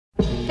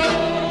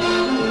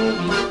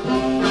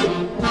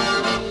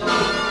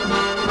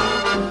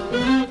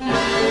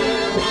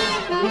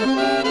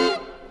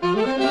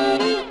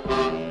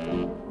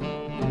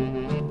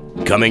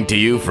Coming to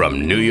you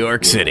from New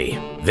York City,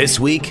 this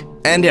week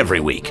and every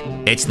week,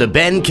 it's the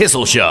Ben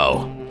Kissel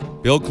Show.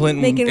 Bill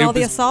Clinton making all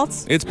the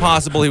assaults? It's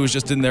possible he was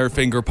just in there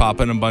finger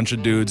popping a bunch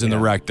of dudes in the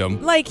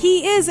rectum. Like,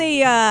 he is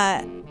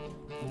a,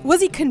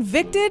 was he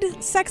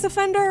convicted sex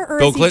offender, or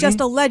Bill is he Clinton?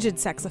 just alleged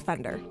sex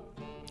offender?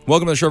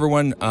 Welcome to the show,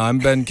 everyone. I'm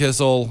Ben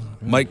Kissel.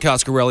 Mike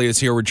Coscarelli is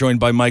here. We're joined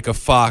by Myka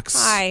Fox.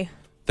 Hi.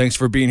 Thanks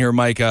for being here,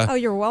 Myka. Oh,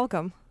 you're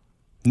welcome.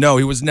 No,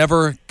 he was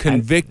never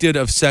convicted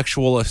of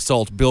sexual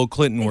assault. Bill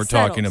Clinton we're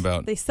talking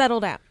about. They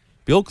settled out.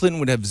 Bill Clinton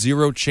would have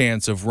zero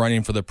chance of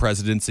running for the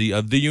presidency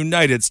of the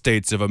United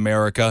States of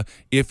America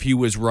if he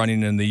was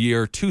running in the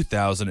year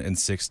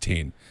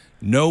 2016.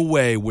 No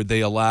way would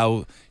they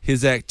allow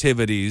his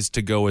activities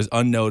to go as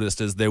unnoticed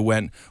as they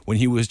went when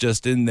he was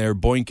just in there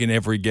boinking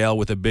every gal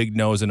with a big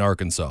nose in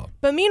Arkansas.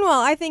 But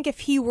meanwhile, I think if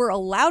he were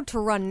allowed to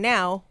run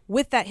now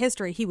with that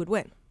history, he would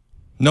win.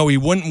 No, he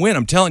wouldn't win.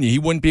 I'm telling you, he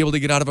wouldn't be able to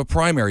get out of a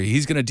primary.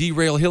 He's going to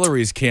derail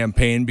Hillary's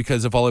campaign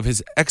because of all of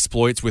his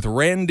exploits with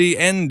Randy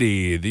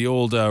Endy, the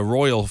old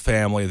royal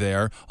family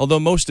there. Although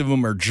most of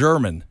them are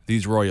German,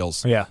 these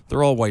royals. Yeah.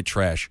 They're all white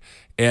trash.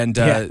 And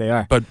yeah, they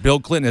are. But Bill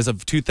Clinton, as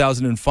of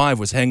 2005,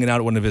 was hanging out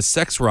at one of his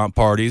sex romp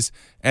parties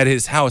at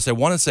his house. I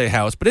want to say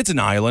house, but it's an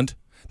island.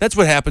 That's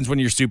what happens when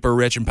you're super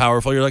rich and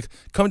powerful. You're like,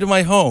 come to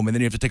my home, and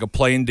then you have to take a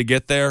plane to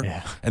get there.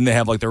 Yeah. And they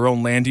have like their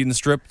own landing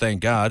strip,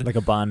 thank God. Like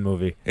a Bond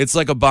movie. It's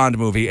like a Bond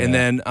movie. And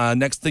then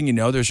next thing you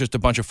know, there's just a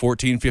bunch of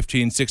 14,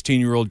 15,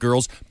 16-year-old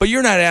girls, but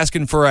you're not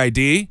asking for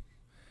ID.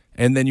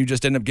 And then you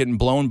just end up getting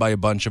blown by a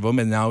bunch of them,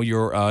 and now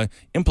you're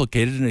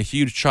implicated in a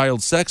huge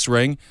child sex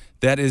ring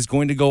that is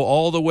going to go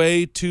all the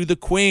way to the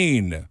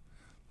Queen.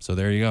 So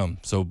there you go.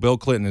 So Bill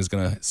Clinton is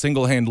going to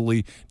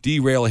single-handedly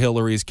derail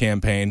Hillary's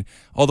campaign,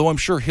 although I'm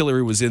sure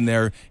Hillary was in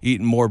there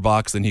eating more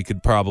box than he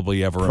could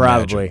probably ever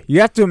imagine.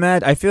 You have to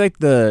imagine, I feel like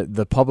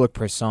the public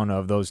persona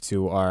of those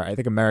two are, I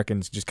think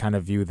Americans just kind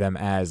of view them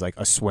as like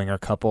a swinger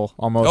couple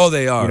almost. Oh,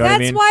 they are. You know what I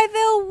That's mean? why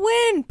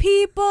they'll win.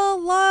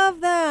 People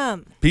love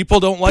them. People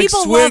don't like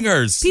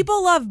swingers.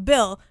 People love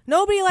Bill.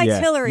 Nobody likes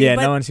Hillary. Yeah,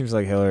 but no one seems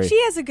like Hillary.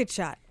 she has a good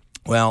shot.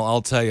 Well,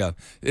 I'll tell you,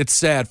 it's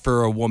sad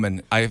for a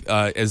woman.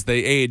 As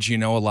they age, you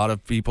know, a lot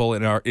of people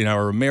in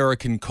our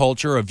American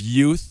culture of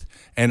youth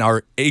and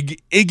our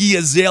Iggy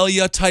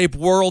Azalea type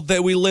world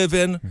that we live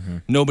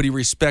in, nobody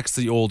respects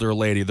the older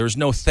lady. There's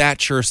no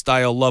Thatcher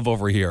style love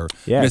over here.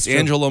 Yeah, Miss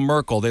Angela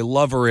Merkel, they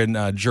love her in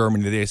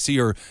Germany. They see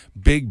her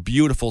big,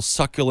 beautiful,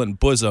 succulent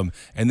bosom,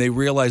 and they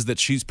realize that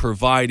she's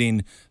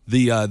providing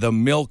the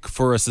milk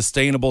for a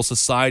sustainable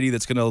society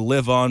that's going to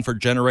live on for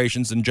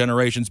generations and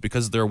generations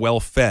because they're well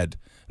fed.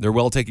 They're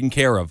well taken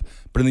care of.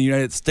 But in the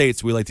United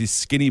States, we like these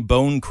skinny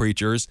bone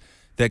creatures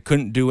that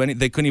couldn't do any.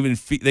 They couldn't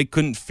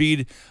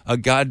feed a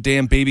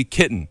goddamn baby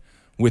kitten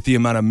with the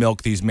amount of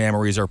milk these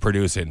mammaries are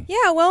producing.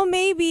 Yeah, well,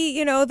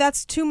 maybe,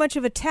 that's too much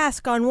of a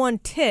task on one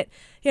tit.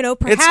 Perhaps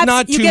it's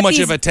not too much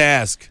of a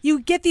task. You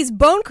get these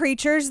bone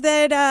creatures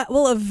that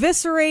will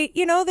eviscerate,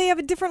 they have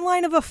a different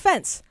line of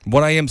offense.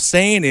 What I am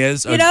saying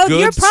is, your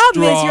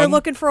problem is you're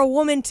looking for a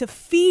woman to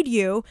feed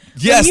you.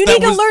 Yes, you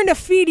need to learn to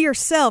feed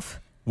yourself.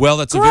 Well,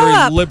 that's Grow a very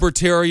up.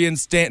 libertarian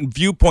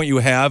viewpoint you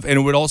have, and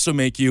it would also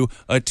make you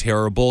a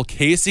terrible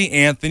Casey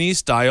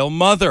Anthony-style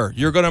mother.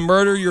 You're going to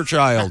murder your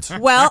child.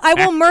 Well, I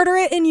will murder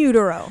it in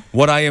utero.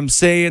 What I am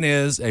saying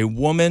is a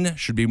woman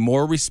should be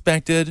more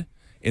respected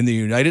in the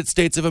United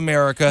States of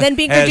America Then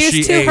being as reduced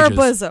she to her ages.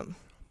 bosom.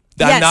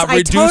 I'm Yes, not I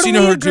reducing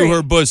totally her agree. to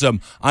her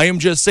bosom. I am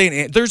just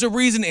saying there's a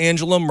reason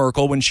Angela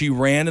Merkel, when she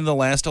ran in the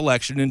last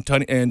election in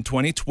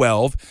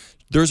 2012,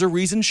 there's a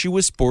reason she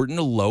was sporting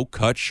a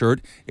low-cut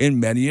shirt in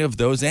many of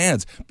those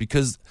ads,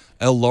 because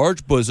a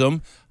large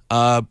bosom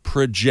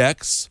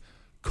projects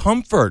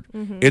comfort.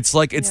 It's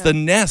like the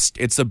nest.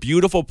 It's a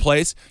beautiful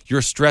place.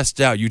 You're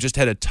stressed out. You just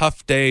had a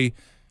tough day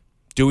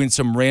doing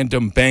some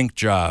random bank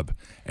job,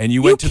 and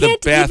you went to the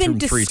bathroom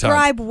 3 times. You can't even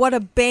describe what a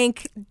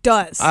bank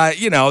does.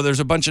 There's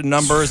a bunch of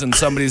numbers, and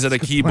somebody's at a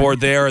keyboard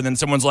there, and then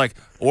someone's like,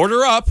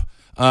 order up.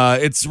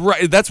 It's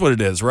right. That's what it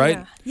is,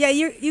 right? Yeah.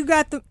 You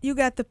got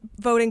the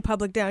voting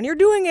public down. You're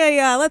doing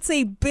a let's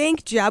say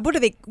bank job. What are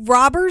they,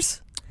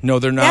 robbers? No,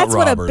 they're not That's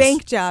robbers. what a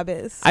bank job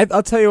is.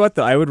 I'll tell you what,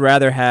 though. I would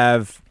rather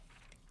have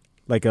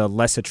like a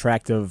less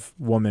attractive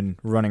woman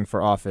running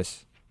for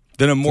office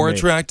than a more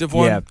attractive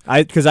one.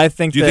 Yeah, because I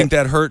think. Do you think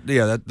that hurt?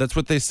 Yeah, that's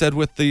what they said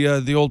with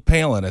the old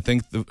Palin. I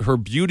think her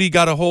beauty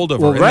got a hold of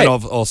her. Well, right.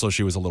 And then also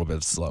she was a little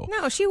bit slow.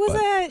 No, she was.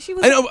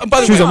 I know.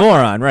 By the She was way, a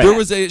moron,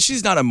 right?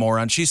 She's not a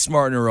moron. She's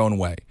smart in her own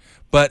way.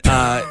 But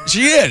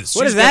she is.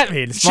 What does that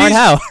mean? Smart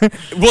how?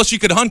 Well, she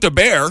could hunt a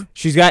bear.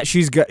 She's I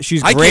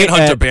great can't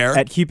hunt a bear.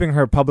 at keeping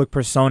her public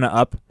persona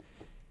up.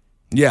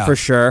 Yeah, for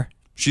sure.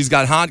 She's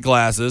got hot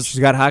glasses. She's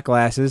got hot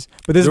glasses.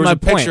 But this There is was my a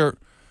point. picture.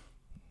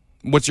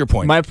 What's your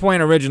point? My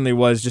point originally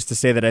was just to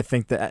say that I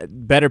think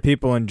that better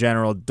people in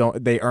general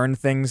they earn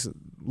things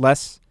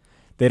less.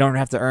 They don't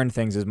have to earn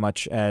things as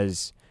much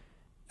as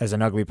as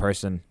an ugly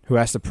person who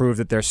has to prove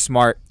that they're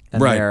smart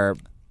and Right.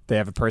 they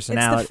have a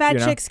personality. It's the fat you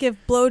know? chicks give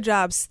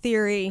blowjobs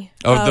theory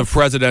of the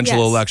presidential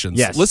yes. elections.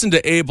 Yes. Listen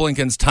to Abe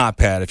Lincoln's Top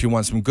Hat if you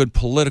want some good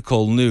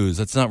political news.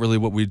 That's not really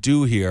what we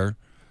do here,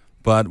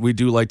 but we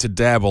do like to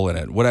dabble in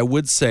it. What I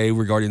would say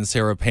regarding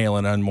Sarah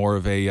Palin on more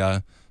of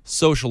a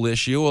social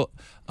issue,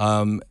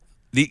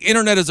 the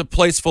internet is a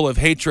place full of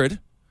hatred,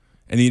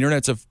 and the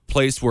internet's a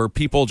place where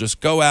people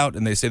just go out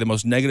and they say the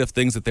most negative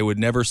things that they would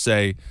never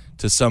say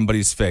to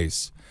somebody's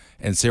face.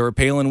 And Sarah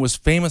Palin was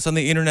famous on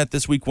the internet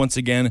this week once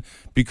again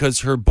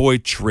because her boy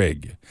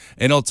Trig.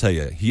 And I'll tell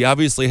you, he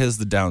obviously has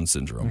the Down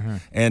syndrome. Mm-hmm.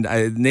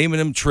 And naming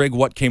him Trig,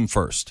 what came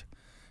first?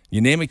 You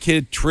name a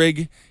kid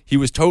Trig, he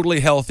was totally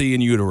healthy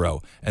in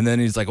utero. And then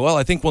he's like, well,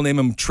 I think we'll name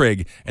him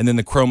Trig. And then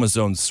the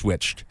chromosomes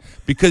switched.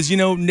 Because,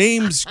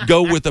 names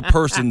go with a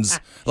person's.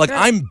 Like,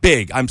 I'm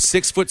big. I'm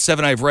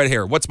 6'7". I have red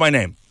hair. What's my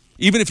name?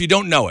 Even if you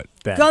don't know it.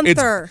 Ben.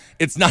 Gunther.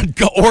 It's not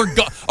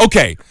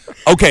okay.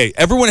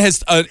 Everyone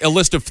has a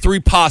list of 3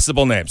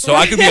 possible names. So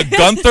I could be a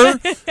Gunther.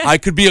 I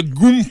could be a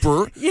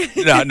Gunther.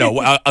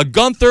 A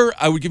Gunther.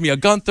 I would give me a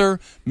Gunther.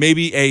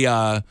 Maybe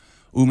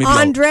maybe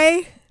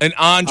Andre. An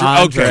Andre.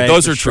 Andre, Okay,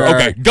 those are for true. sure.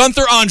 Okay,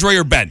 Gunther, Andre,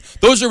 or Ben.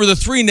 Those are the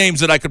 3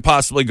 names that I could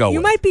possibly go You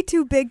with. might be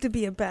too big to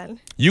be a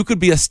Ben. You could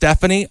be a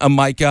Stephanie, a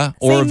Myka,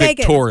 or Say a Megan.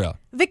 Victoria.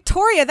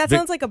 Victoria. That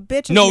sounds like a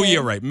bitch. No, name.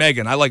 you're right.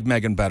 Megan. I like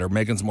Megan better.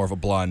 Megan's more of a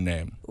blonde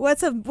name.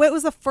 What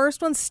was the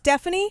first one?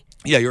 Stephanie.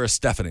 Yeah, you're a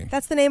Stephanie.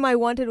 That's the name I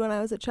wanted when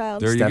I was a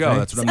child. There you go. Stephanie.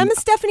 That's what I'm a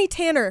Stephanie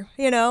Tanner.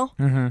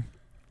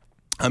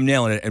 I'm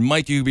nailing it. And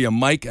Mike, you could be a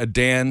Mike, a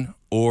Dan,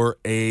 or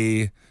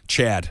a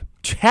Chad.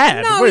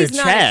 Chad. No, what he's is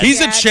not. Chad?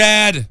 He's a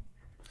Chad.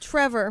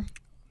 Trevor.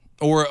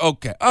 Or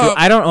okay.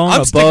 I don't own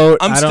I'm a boat.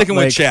 I'm I don't, sticking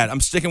with like- Chad. I'm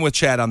sticking with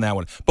Chad on that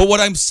one. But what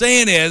I'm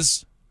saying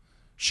is,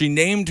 she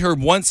named her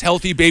once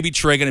healthy baby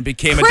Trig, and it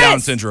became a Chris. Down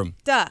syndrome.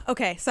 Duh.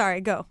 Okay.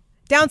 Sorry. Go.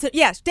 Down.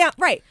 Yes. Down.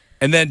 Right.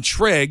 And then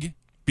Trig,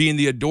 being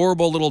the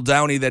adorable little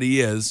Downy that he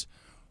is,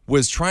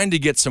 was trying to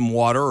get some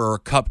water or a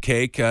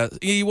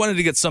cupcake. He wanted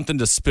to get something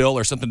to spill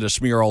or something to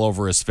smear all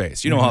over his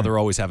face. You know how they're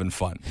always having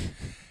fun.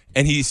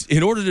 And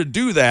in order to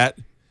do that,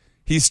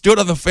 he stood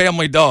on the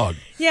family dog.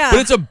 Yeah. But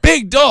it's a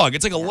big dog.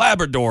 It's like a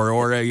Labrador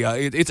or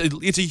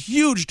it's a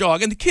huge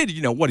dog. And the kid,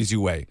 what does he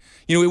weigh?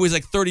 He weighs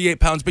like 38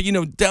 pounds. But,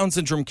 Down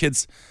syndrome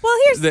kids, Well,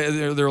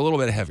 they're a little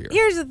bit heavier.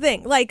 Here's the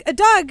thing. Like, a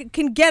dog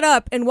can get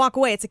up and walk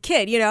away. It's a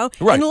kid,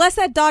 Right. Unless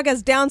that dog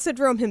has Down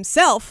syndrome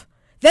himself.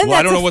 Then Well, I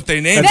that's don't know what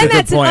they named That's it. a Then good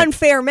that's an point.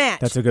 unfair match.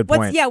 That's a good What's,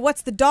 point. Yeah,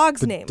 what's the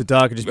dog's name? The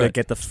dog could just be Right. like,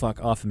 get the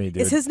fuck off of me,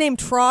 dude. Is his name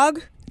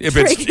Trog? If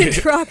Trig it's and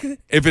Trog.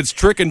 if it's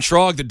Trick and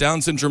Trog, the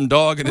Down syndrome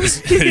dog, and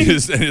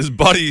his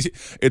buddy,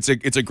 it's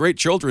a great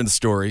children's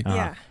story.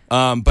 Yeah.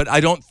 But I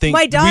don't think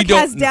My we dog don't,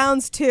 has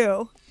Downs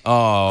too.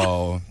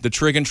 Oh, the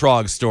Trig and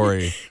Trog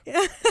story.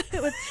 That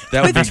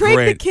would with be Trig the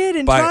great. kid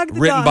and Trog the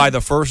written dog. by the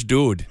first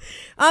dude.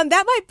 That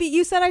might be.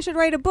 You said I should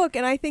write a book,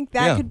 and I think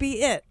that Yeah. could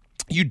be it.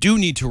 You do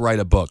need to write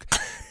a book,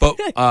 but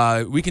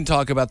we can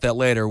talk about that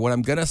later. What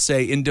I'm going to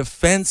say in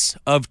defense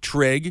of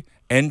Trig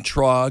and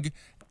Trog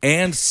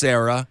and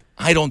Sarah,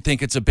 I don't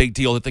think it's a big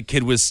deal that the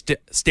kid was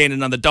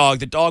standing on the dog.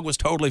 The dog was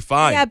totally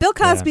fine. Yeah, Bill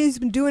Cosby's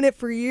been doing it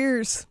for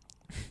years.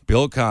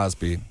 Bill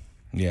Cosby.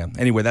 Yeah.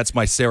 Anyway, that's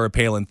my Sarah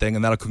Palin thing,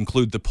 and that'll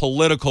conclude the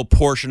political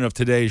portion of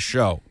today's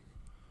show.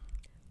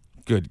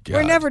 Good God.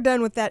 We're never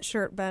done with that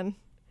shirt, Ben.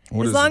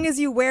 What as is long it? as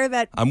you wear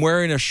that. I'm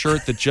wearing a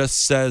shirt that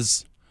just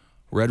says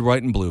red,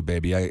 white, and blue,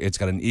 baby. It's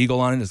got an eagle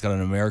on it. It's got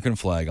an American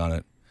flag on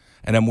it.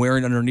 And I'm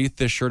wearing underneath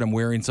this shirt, I'm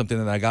wearing something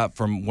that I got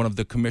from one of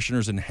the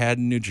commissioners in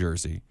Haddon, New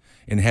Jersey.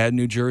 In Haddon,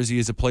 New Jersey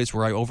is a place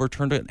where I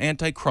overturned an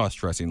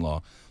anti-cross-dressing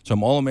law. So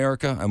I'm all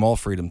America. I'm all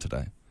freedom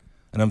today.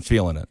 And I'm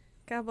feeling it.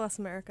 God bless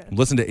America.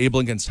 Listen to Abe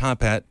Lincoln's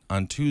Top Hat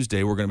on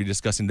Tuesday. We're going to be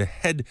discussing the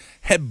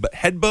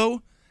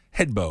Hebdo.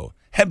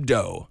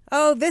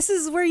 Oh, this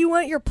is where you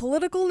want your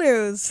political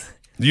news.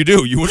 You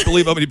do. You wouldn't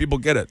believe how many people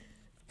get it.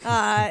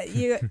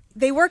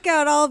 They work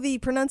out all the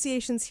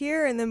pronunciations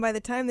here, and then by the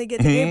time they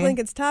get to Mm-hmm. Abe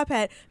Lincoln's Top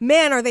Hat,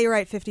 man, are they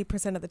right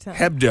 50% of the time.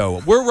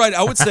 Hebdo. We're right.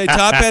 I would say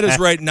Top Hat is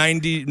right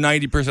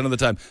 90% of the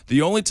time.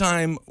 The only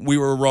time we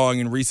were wrong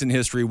in recent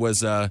history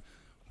was for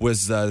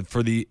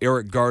the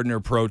Eric Gardner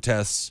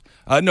protests.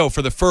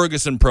 For the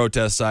Ferguson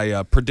protests.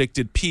 I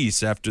predicted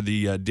peace after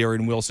the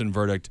Darren Wilson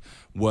verdict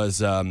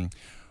was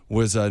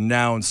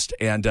announced,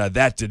 and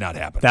that did not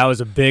happen. That was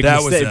a big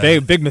That was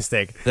mistake. Big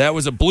mistake. That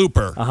was a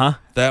blooper. Uh-huh.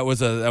 That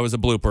was a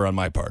blooper on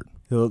my part.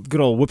 Good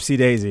old whoopsie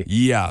daisy.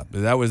 Yeah,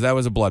 that was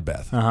a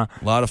bloodbath. Uh-huh.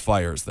 A lot of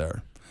fires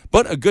there,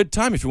 but a good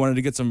time if you wanted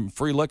to get some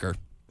free liquor.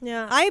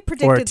 Yeah, I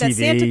predicted that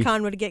TV.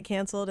 SantaCon would get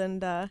canceled,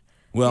 and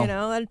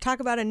Well, I'd talk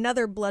about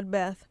another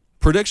bloodbath.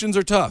 predictions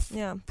are tough.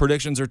 Yeah.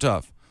 Predictions are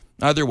tough.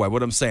 Either way,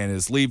 what I'm saying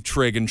is leave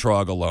Trig and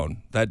Trog alone.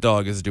 That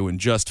dog is doing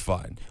just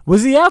fine.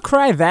 Was the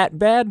outcry that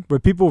bad? Were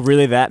people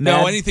really that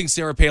mad? No, anything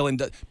Sarah Palin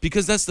does,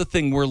 because that's the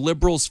thing where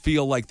liberals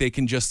feel like they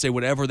can just say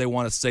whatever they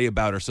want to say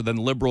about her. So then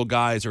liberal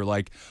guys are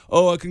like,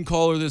 oh, I can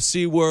call her the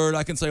C word.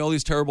 I can say all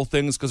these terrible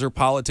things because her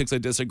politics I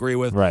disagree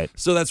with. Right.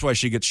 So that's why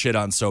she gets shit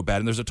on so bad.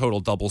 And there's a total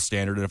double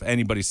standard. And if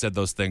anybody said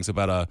those things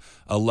about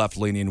a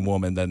left-leaning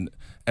woman, then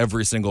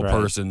every single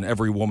person,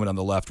 every woman on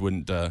the left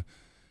would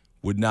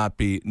not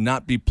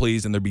be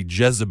pleased, and there'd be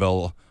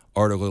Jezebel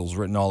articles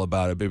written all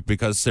about it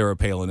because Sarah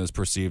Palin is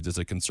perceived as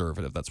a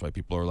conservative. That's why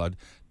people are allowed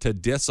to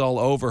diss all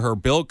over her.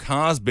 Bill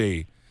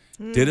Cosby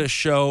did a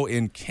show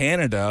in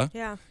Canada.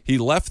 Yeah. He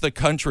left the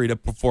country to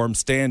perform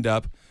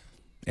stand-up,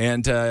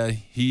 and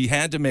he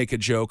had to make a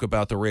joke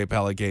about the rape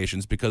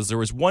allegations because there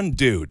was one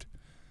dude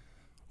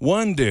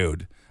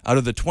out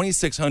of the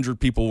 2,600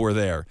 people were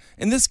there.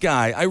 And this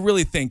guy, I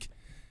really think,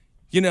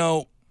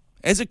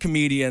 as a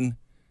comedian,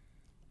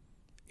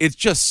 it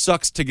just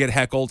sucks to get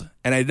heckled,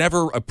 and I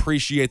never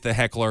appreciate the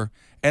heckler.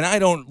 And I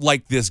don't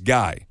like this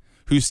guy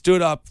who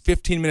stood up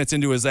 15 minutes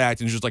into his act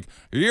and just like,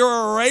 you're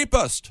a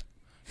rapist.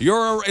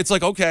 It's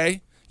like,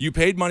 okay, you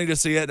paid money to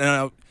see it,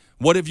 and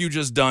what have you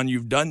just done?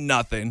 You've done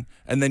nothing,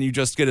 and then you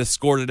just get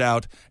escorted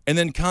out. And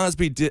then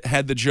Cosby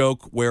had the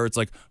joke where it's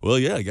like, well,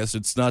 yeah, I guess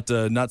it's not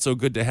so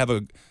good to have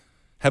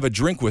a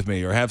drink with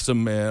me or have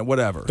some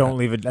whatever. Don't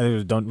leave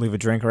a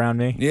drink around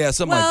me. Yeah,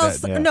 something like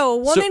that. Yeah. No, a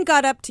woman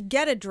got up to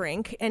get a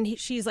drink, and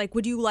she's like,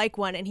 would you like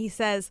one? And he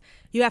says,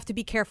 you have to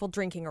be careful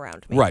drinking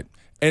around me. Right.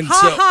 And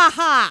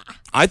ha.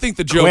 I think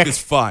the joke is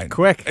fine.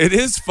 Quick. It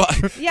is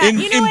fine. Yeah, in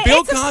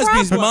Bill it's a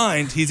Cosby's problem.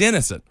 mind, he's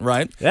innocent,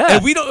 right? Yeah.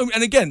 And we don't.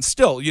 And again,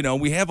 still,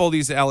 we have all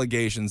these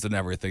allegations and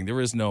everything.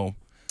 There is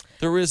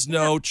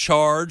no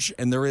charge,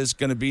 and there is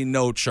going to be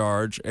no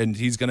charge, and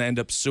he's going to end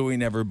up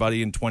suing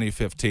everybody in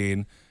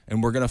 2015.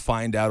 And we're going to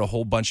find out a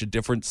whole bunch of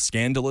different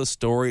scandalous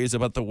stories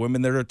about the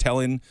women that are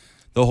telling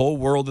the whole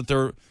world that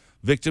they're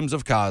victims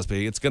of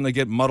Cosby. It's going to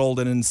get muddled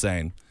and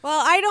insane.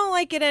 Well, I don't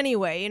like it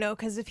anyway,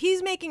 because if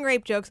he's making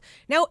rape jokes,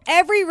 now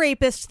every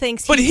rapist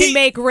thinks he can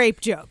make rape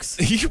jokes.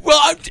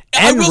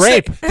 I will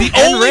say,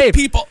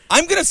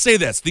 I'm going to say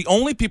this, the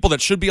only people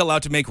that should be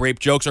allowed to make rape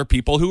jokes are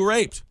people who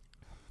raped.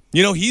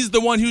 He's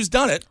the one who's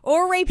done it.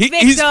 Or rape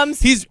victims.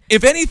 He's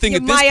if anything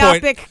at this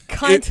myopic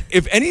point, cunt.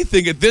 if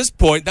anything at this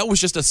point, that was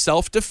just a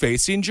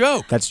self-defacing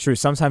joke. That's true.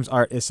 Sometimes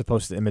art is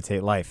supposed to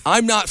imitate life.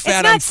 I'm not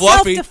fat, not I'm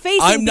fluffy. self-defacing.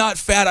 I'm not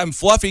fat, I'm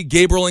fluffy.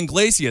 Gabriel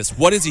Iglesias.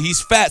 What is he?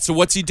 He's fat, so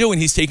what's he doing?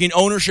 He's taking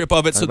ownership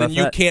of it, so then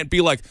you can't be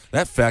like,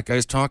 that fat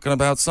guy's talking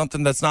about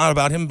something that's not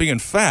about him being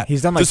fat.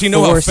 He's done like Does he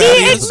know how four fat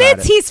he He is?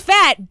 admits he's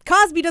fat.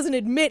 Cosby doesn't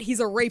admit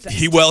he's a rapist.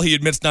 He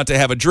admits not to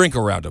have a drink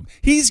around him.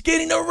 He's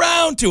getting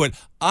around to it.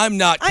 I'm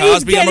not He's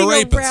Cosby, I'm a getting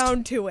rapist.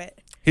 around to it.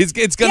 It's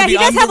going to be he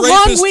on does have the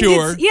rapist tour.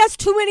 long-winded. He has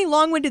too many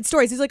long-winded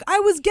stories. He's like, I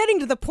was getting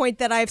to the point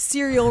that I've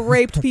serial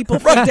raped people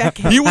for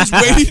decades. He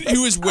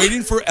was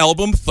waiting for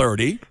album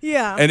 30.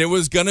 Yeah. And it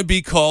was going to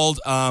be called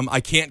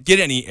I Can't Get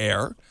Any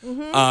Air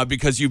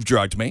because you've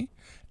drugged me.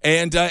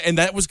 And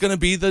that was going to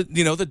be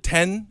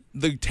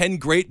the 10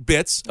 great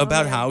bits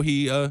about how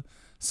he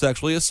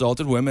sexually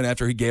assaulted women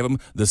after he gave them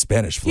the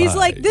Spanish fly. He's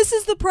like, this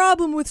is the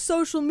problem with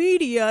social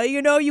media.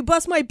 You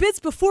bust my bits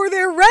before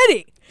they're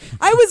ready.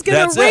 I was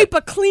going to rape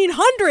a clean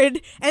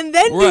 100 and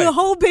then do a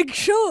whole big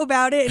show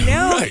about it. And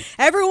now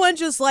everyone's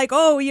just like,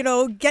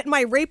 get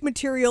my rape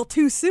material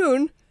too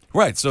soon.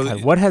 Right. So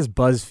God, what has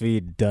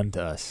BuzzFeed done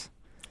to us?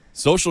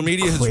 Social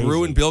media has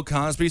ruined Bill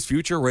Cosby's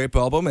future rape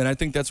album, and I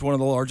think that's one of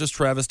the largest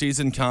travesties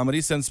in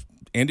comedy since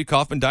Andy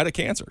Kaufman died of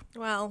cancer.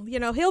 Well,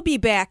 he'll be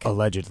back.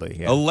 Allegedly,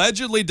 yeah.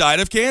 Allegedly died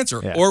of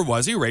cancer. Yeah. Or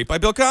was he raped by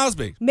Bill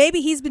Cosby?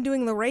 Maybe he's been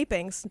doing the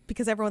rapings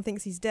because everyone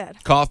thinks he's dead.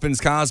 Kaufman's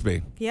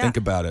Cosby. Yeah. Think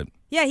about it.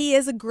 Yeah, he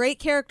is a great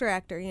character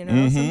actor,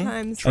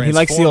 sometimes. And he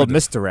likes the old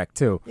misdirect,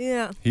 too.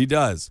 Yeah. He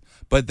does.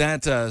 But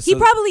that... he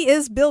probably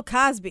is Bill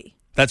Cosby.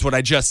 That's what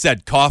I just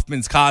said.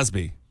 Kaufman's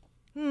Cosby.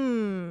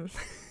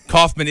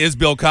 Kaufman is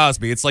Bill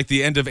Cosby. It's like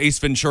the end of Ace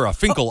Ventura.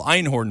 Finkel,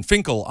 Einhorn,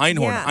 Finkel,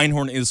 Einhorn. Yeah.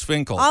 Einhorn is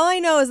Finkel. All I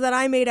know is that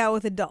I made out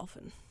with a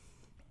dolphin.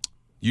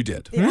 You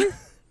did. Yeah.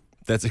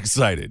 That's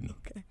exciting.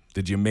 Okay.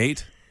 Did you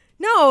mate?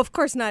 No, of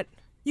course not.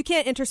 You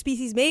can't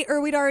interspecies mate, or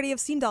we'd already have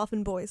seen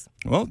dolphin boys.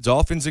 Well,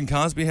 dolphins and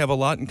Cosby have a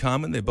lot in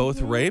common. They both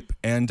rape,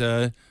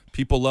 and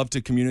people love to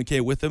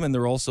communicate with them, and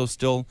they're also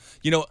still...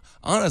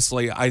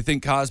 honestly, I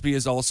think Cosby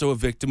is also a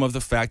victim of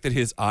the fact that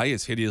his eye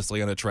is hideously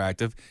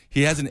unattractive.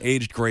 He hasn't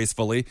aged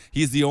gracefully.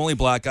 He's the only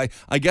black guy.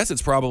 I guess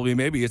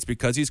maybe it's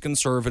because he's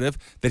conservative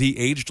that he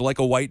aged like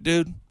a white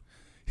dude.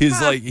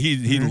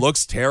 He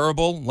looks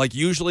terrible. Like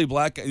usually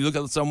black, you look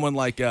at someone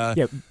like...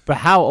 yeah, but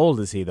how old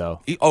is he,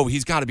 though?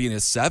 He's got to be in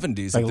his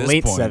 70s like at this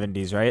late point.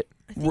 70s, right?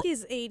 I think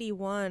he's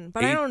 81,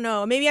 but I don't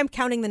know. Maybe I'm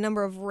counting the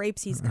number of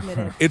rapes he's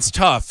committed. It's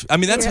tough. I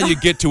mean, that's how you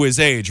get to his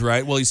age,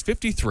 right? Well, he's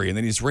 53, and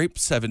then he's raped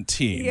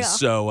 17. Yeah.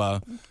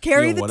 So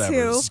carry the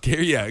whatever.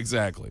 two. Yeah,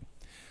 exactly.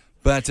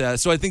 But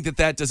so I think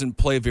that doesn't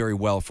play very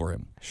well for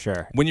him.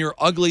 Sure. When you're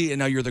ugly and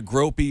now you're the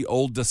gropey,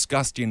 old,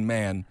 disgusting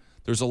man,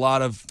 there's a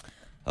lot of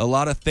a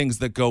lot of things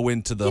that go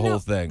into the whole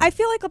thing. I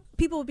feel like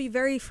people would be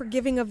very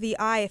forgiving of the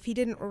eye if he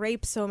didn't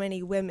rape so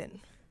many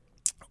women.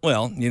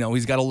 Well,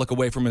 he's got to look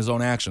away from his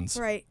own actions.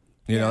 Right.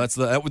 That's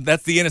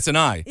the innocent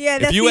eye. Yeah,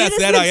 if you ask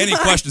that eye any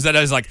questions, that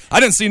eye's like,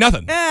 I didn't see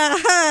nothing.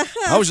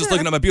 I was just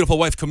looking at my beautiful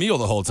wife Camille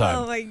the whole time.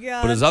 Oh my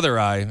God! But his other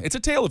eye, it's a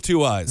tale of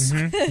two eyes.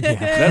 Mm-hmm.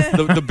 That's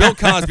the Bill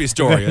Cosby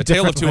story, a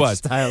tale of two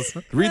eyes.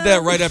 Read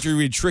that right after you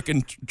read Trig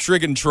and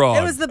Trog.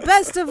 It was the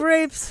best of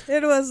rapes.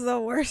 It was the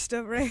worst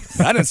of rapes.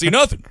 I didn't see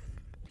nothing.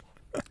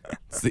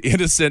 It's the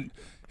innocent,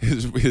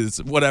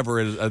 his whatever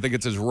it is. I think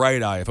it's his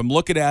right eye. If I'm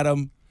looking at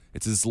him.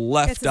 It's his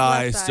left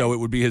eye, so it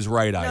would be his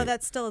right eye. No,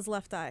 that's still his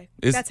left eye.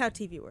 That's how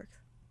TV works.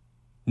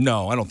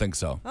 No, I don't think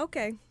so.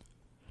 Okay.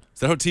 Is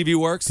that how TV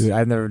works? Dude,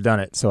 I've never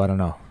done it, so I don't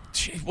know.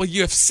 Well,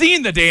 you have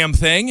seen the damn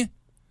thing.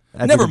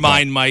 Never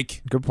mind,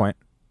 Mike. Good point.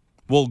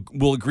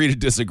 We'll agree to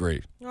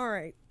disagree. All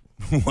right.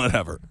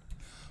 Whatever.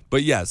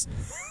 But yes,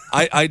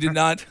 I did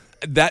not.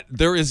 That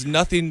there is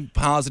nothing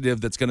positive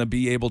that's going to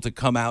be able to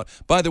come out.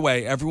 By the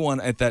way,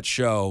 everyone at that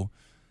show.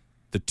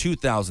 The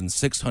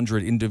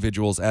 2,600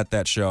 individuals at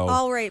that show.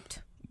 All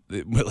raped.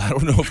 I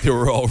don't know if they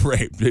were all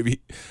raped.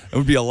 Maybe it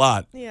would be a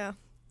lot. Yeah.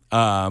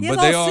 But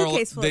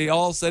they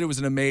all said it was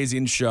an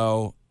amazing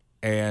show.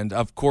 And,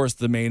 of course,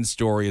 the main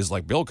story is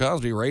like Bill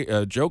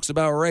Cosby jokes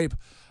about rape.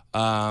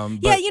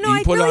 But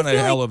he put on a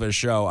hell of a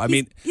show. I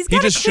mean, he's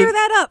got to clear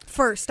that up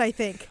first, I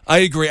think. I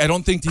agree. I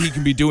don't think he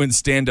can be doing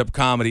stand-up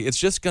comedy. It's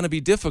just going to be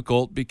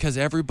difficult because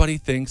everybody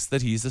thinks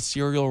that he's a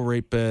serial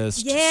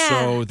rapist. Yeah,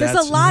 so there's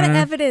a lot of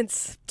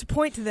evidence to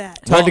point to that.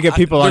 It's hard to get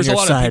people on your side.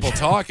 There's a lot of people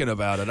talking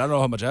about it. I don't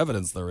know how much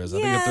evidence there is. I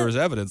think if there was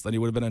evidence, then he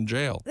would have been in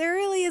jail. There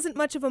really isn't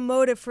much of a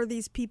motive for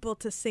these people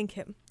to sink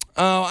him.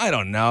 Oh, I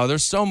don't know.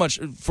 There's so much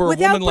for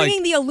Without a woman like. Without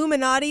bringing the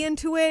Illuminati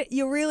into it,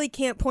 you really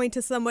can't point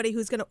to somebody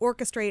who's going to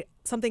orchestrate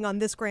something on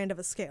this grand of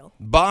a scale.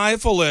 Bye,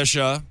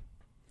 Felicia.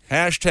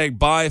 Hashtag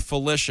Bye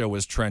Felicia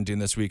was trending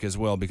this week as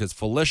well because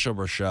Felicia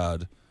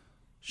Rashad,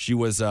 she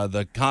was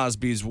the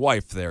Cosby's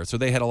wife there. So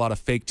they had a lot of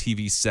fake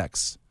TV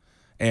sex.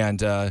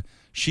 And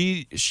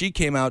she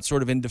came out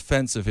sort of in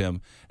defense of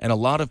him, and a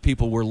lot of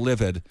people were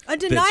livid.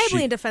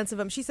 Undeniably in defense of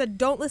him. She said,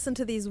 don't listen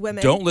to these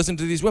women. Don't listen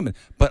to these women.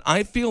 But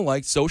I feel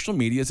like social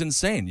media is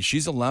insane.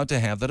 She's allowed to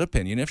have that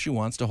opinion if she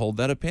wants to hold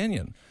that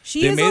opinion.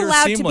 She is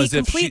allowed to be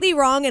completely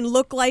wrong and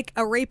look like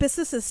a rapist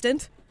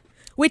assistant,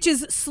 which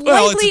is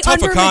slightly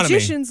under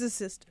magician's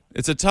assistant.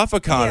 It's a tough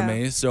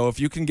economy, so if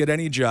you can get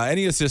any job,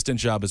 any assistant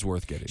job is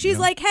worth getting. She's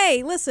like,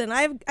 hey, listen,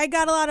 I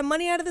got a lot of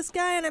money out of this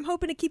guy, and I'm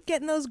hoping to keep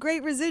getting those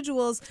great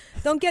residuals.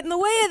 Don't get in the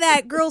way of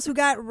that, girls who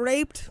got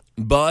raped.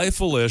 Bye,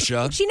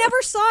 Felicia. She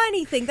never saw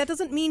anything. That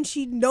doesn't mean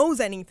she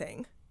knows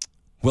anything.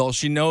 Well,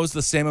 she knows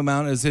the same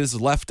amount as his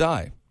left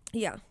eye.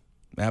 Yeah.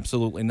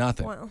 Absolutely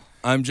nothing. Wow.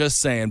 I'm just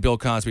saying Bill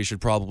Cosby should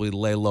probably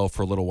lay low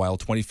for a little while.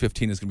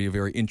 2015 is going to be a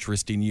very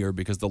interesting year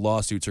because the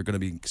lawsuits are going to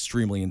be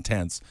extremely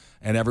intense.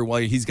 And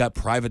he's got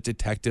private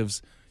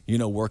detectives,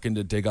 working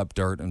to dig up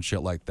dirt and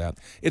shit like that.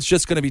 It's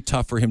just going to be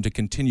tough for him to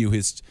continue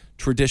his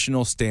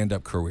traditional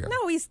stand-up career.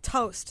 No, he's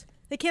toast.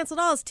 They canceled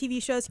all his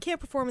TV shows. He can't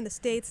perform in the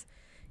States.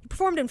 He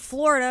performed in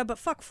Florida, but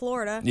fuck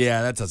Florida.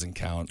 Yeah, that doesn't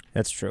count.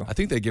 That's true. I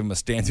think they give him a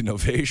standing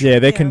ovation. Yeah,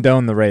 they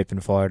condone the rape in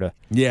Florida.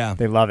 Yeah.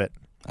 They love it.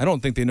 I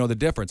don't think they know the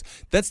difference.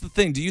 That's the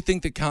thing. Do you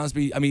think that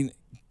Cosby,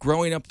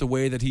 growing up the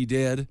way that he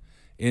did,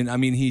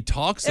 he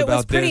talks about this. It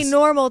was pretty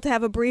normal to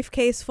have a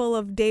briefcase full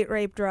of date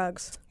rape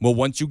drugs. Well,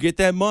 once you get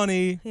that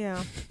money,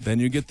 then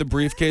you get the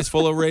briefcase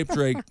full of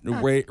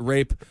date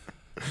rape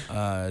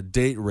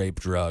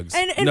drugs.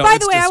 And by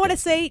the way, I want to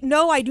say,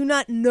 no, I do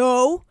not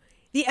know.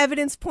 The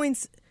evidence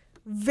points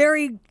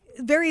very,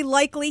 very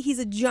likely he's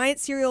a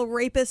giant serial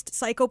rapist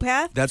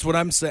psychopath. That's what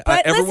I'm saying.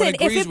 But everyone listen,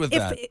 agrees with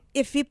that.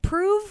 If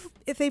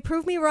they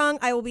prove me wrong,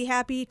 I will be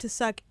happy to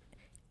suck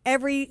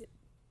every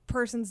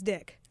person's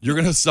dick. You're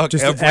going to suck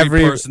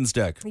every person's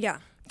dick? Yeah.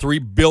 3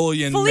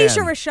 billion Felicia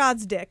men.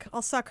 Rashad's dick.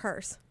 I'll suck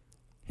hers.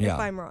 Yeah. If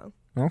I'm wrong.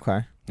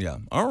 Okay. Yeah.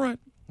 All right.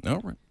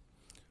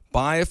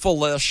 Bye,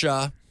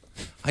 Felicia.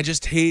 I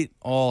just hate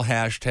all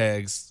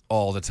hashtags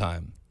all the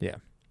time. Yeah.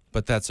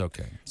 But that's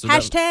okay. So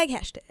hashtag.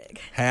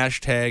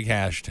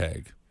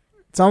 Hashtag.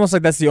 It's almost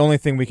like that's the only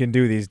thing we can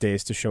do these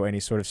days to show any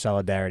sort of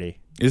solidarity.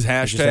 Is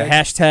hashtag? Just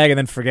a hashtag and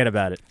then forget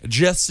about it.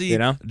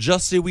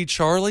 Jesse, we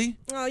Charlie?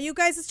 Oh, you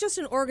guys, it's just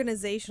an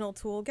organizational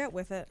tool. Get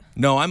with it.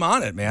 No, I'm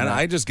on it, man. Yeah.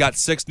 I just got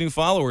 6 new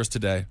followers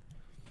today.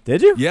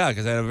 Did you? Yeah,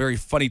 because I had a very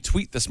funny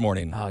tweet this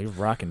morning. Oh, you're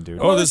rocking, dude.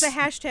 What was the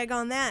hashtag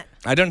on that?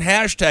 I didn't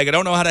hashtag. I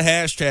don't know how to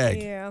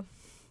hashtag. Yeah.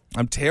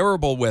 I'm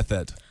terrible with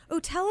it. Oh,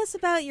 tell us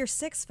about your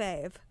 6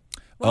 fave.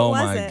 What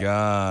was it? My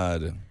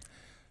God.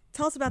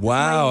 Tell us about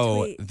this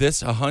tweet.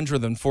 This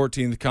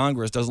 114th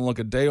Congress doesn't look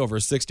a day over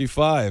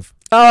 65.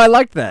 Oh, I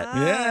like that.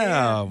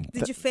 Yeah.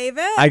 Did you fave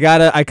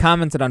it? I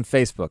commented on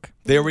Facebook.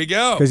 There we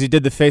go. Because you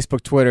did the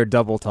Facebook Twitter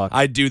double talk.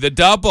 I do the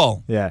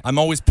double. Yeah. I'm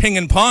always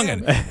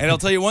ping-and-ponging. And I'll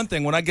tell you one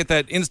thing. When I get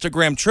that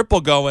Instagram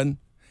triple going,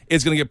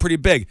 it's going to get pretty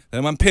big. Then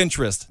I'm on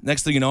Pinterest.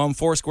 Next thing you know, I'm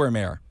Foursquare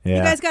mayor. Yeah.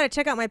 You guys got to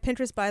check out my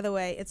Pinterest, by the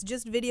way. It's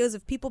just videos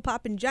of people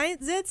popping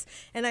giant zits.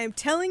 And I'm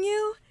telling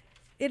you,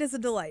 It is a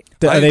delight.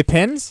 Are they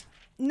pins?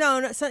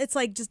 No. So it's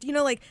like just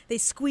like they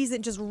squeeze it,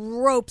 and just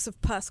ropes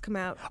of pus come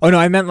out. Oh no,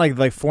 I meant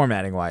like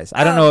formatting wise.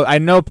 I don't know. I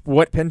know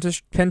what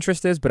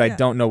Pinterest is, but I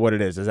don't know what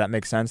it is. Does that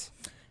make sense?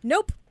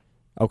 Nope.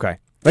 Okay.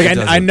 Like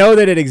I know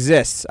that it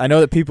exists. I know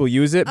that people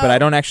use it, but I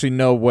don't actually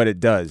know what it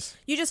does.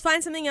 You just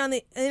find something on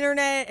the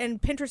internet,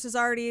 and Pinterest is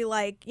already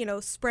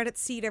spread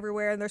its seed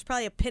everywhere, and there's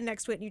probably a pin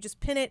next to it, and you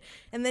just pin it,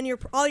 and then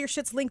all your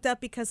shit's linked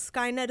up because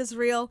Skynet is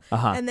real,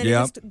 and then it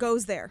just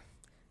goes there.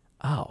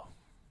 Oh.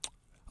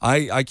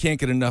 I can't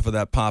get enough of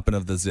that popping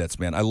of the zits,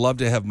 man. I love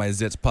to have my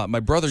zits pop. My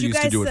brother used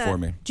to do it for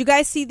me. Did you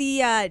guys see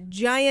the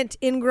giant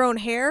ingrown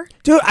hair?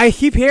 Dude, I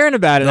keep hearing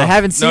about it. I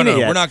haven't seen it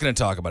yet. We're not going to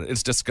talk about it.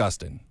 It's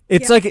disgusting.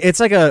 It's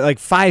like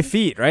 5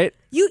 feet, right?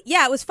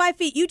 It was 5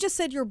 feet. You just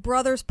said your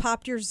brothers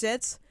popped your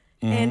zits,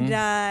 and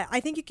I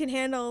think you can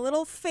handle a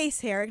little face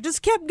hair. It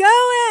just kept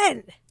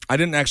going. I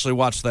didn't actually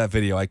watch that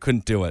video. I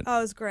couldn't do it. Oh,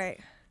 it was great.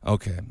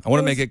 Okay. I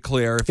want to make it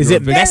clear. Is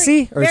it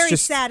messy? Or very it's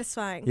just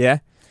satisfying. Yeah?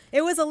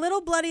 It was a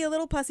little bloody, a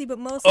little pussy, but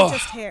mostly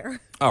just hair.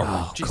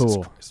 Oh, Jesus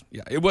cool. Christ.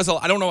 Yeah, it was.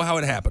 I don't know how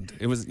it happened.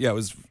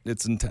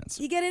 It's intense.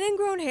 You get an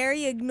ingrown hair,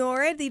 you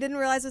ignore it. He didn't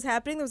realize it was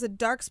happening. There was a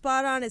dark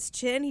spot on his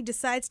chin. He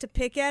decides to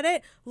pick at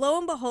it. Lo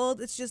and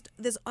behold, it's just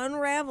this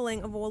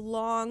unraveling of a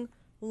long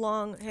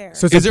hair.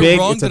 So is it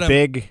wrong it's a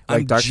big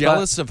I'm dark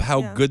jealous spot? of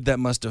how good that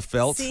must have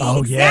felt. See,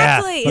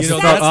 exactly. Yeah. That's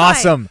That's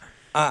awesome.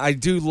 I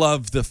do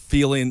love the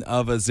feeling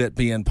of a zit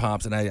being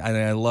popped, and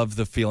I love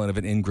the feeling of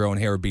an ingrown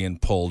hair being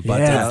pulled.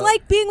 But it's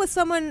like being with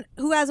someone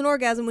who has an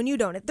orgasm when you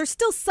don't. There's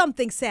still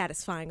something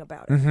satisfying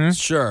about it. Mm-hmm.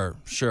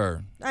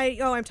 Sure.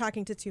 I'm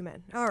talking to two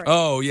men. All right.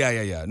 Oh,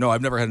 yeah. No,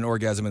 I've never had an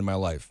orgasm in my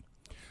life.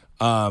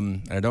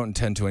 And I don't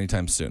intend to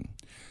anytime soon.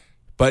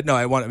 But no,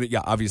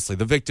 obviously,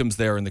 the victims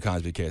there in the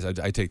Cosby case,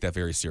 I take that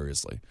very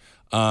seriously.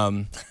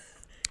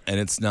 And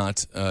it's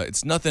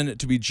nothing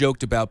to be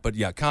joked about, but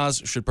yeah,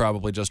 Kaz should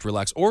probably just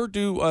relax or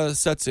do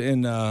sets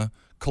in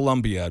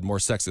Colombia and more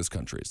sexist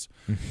countries.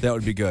 That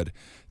would be good.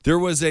 There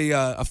was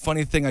a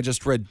funny thing I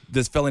just read.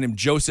 This fellow named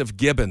Joseph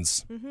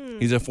Gibbons.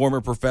 He's a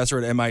former professor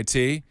at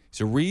MIT. He's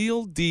a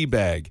real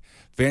D-bag.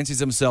 Fancies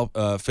himself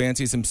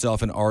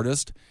an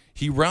artist.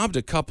 He robbed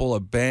a couple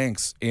of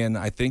banks in,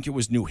 I think it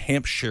was New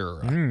Hampshire,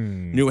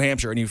 and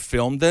he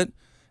filmed it.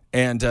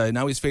 And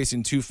now he's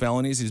facing 2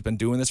 felonies. He's been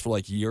doing this for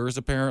like years,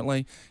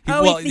 apparently.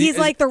 He's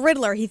like the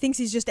Riddler. He thinks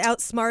he's just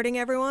outsmarting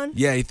everyone.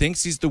 Yeah, he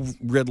thinks he's the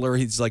Riddler.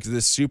 He's like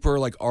this super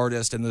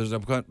artist. And there's a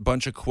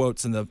bunch of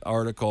quotes in the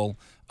article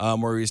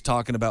where he's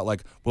talking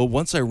about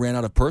once I ran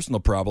out of personal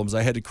problems,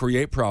 I had to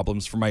create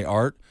problems for my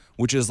art,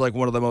 which is like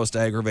one of the most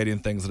aggravating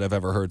things that I've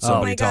ever heard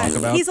somebody talk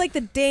about. He's like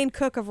the Dane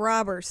Cook of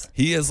robbers.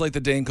 He is like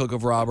the Dane Cook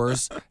of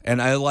robbers,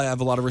 and I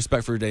have a lot of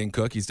respect for Dane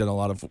Cook. He's done a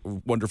lot of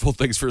wonderful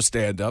things for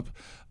stand-up.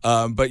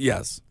 But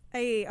yes.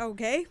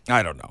 Okay.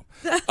 I don't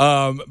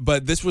know.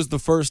 But this was the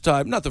first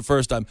time, not the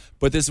first time,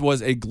 but this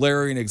was a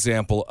glaring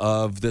example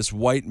of this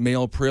white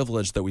male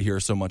privilege that we hear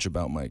so much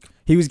about, Mike.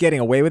 He was getting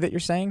away with it, you're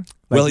saying?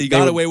 Well, he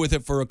got away with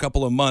it for a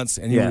couple of months,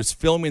 and he was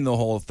filming the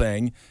whole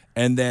thing,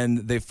 and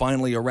then they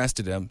finally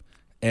arrested him.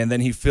 And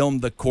then he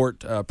filmed the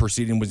court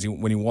proceeding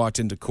when he walked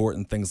into court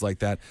and things like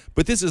that.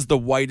 But this is the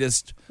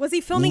whitest. Was he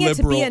filming it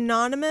to be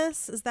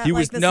anonymous? Is that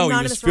anonymous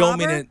he was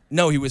filming robber? it.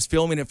 No, he was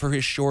filming it for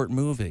his short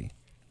movie.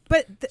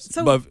 But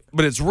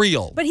it's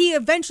real. But he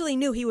eventually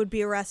knew he would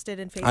be arrested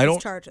and face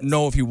charges. I don't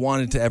know if he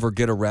wanted to ever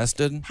get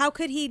arrested. How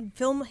could he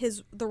film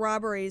the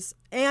robberies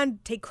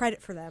and take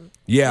credit for them?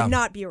 Yeah, and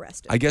not be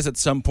arrested. I guess at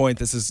some point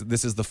this is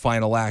the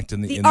final act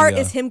in the art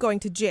is him going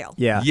to jail.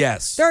 Yeah.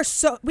 Yes.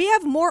 We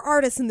have more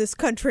artists in this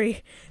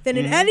country than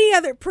in any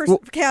other per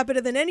capita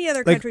than any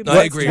other country.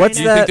 I agree. Do you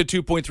think the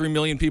 2.3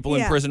 million people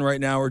in prison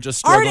right now are just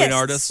struggling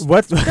artists?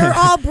 They're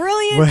all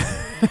brilliant.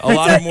 A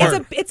lot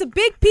more. It's a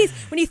big piece.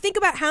 When you think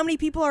about how many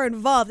people are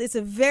involved, it's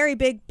a very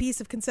big piece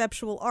of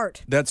conceptual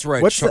art. That's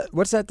right.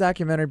 What's that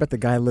documentary about the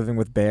guy living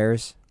with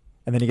bears?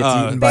 And then he gets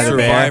eaten by the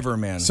bear? Survivor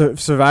Man.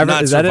 Survivor?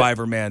 Not is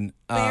Survivor Man.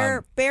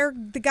 Bear,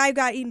 the guy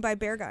got eaten by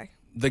Bear Guy.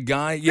 The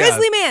guy,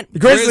 Grizzly Man.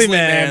 Grizzly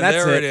Man.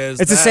 That's there it is.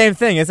 It's the same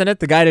thing, isn't it?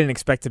 The guy didn't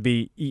expect to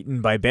be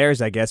eaten by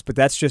bears, I guess, but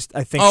that's just,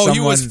 I think he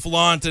was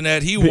flaunting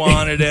it. He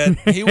wanted it.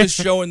 He was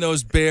showing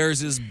those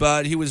bears his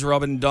butt. He was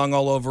rubbing dung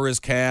all over his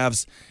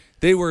calves.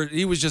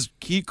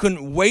 He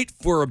couldn't wait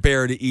for a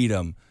bear to eat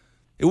him.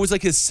 It was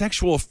like his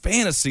sexual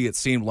fantasy, it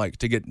seemed like,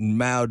 to get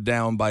mowed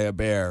down by a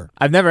bear.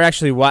 I've never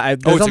actually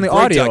watched. There's only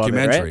audio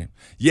documentary. Of it, right?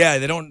 Yeah,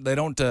 they don't show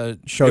the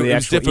actual. It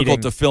was difficult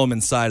eating. to film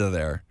inside of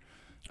there.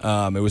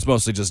 It was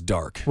mostly just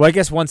dark. Well, I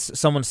guess once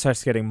someone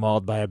starts getting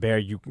mauled by a bear,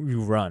 you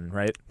run,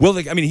 right? Well,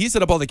 he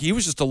set up he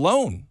was just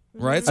alone,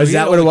 right? So is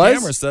that what it was?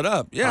 Camera set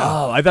up, yeah.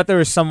 Oh, I thought there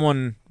was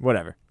someone.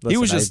 Whatever.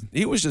 Listen,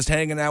 he was just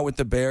hanging out with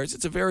the bears.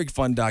 It's a very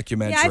fun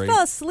documentary. Yeah, I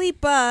fell asleep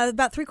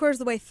about 3/4 of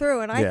the way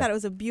through, and I thought it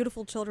was a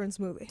beautiful children's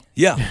movie.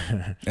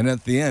 Yeah, and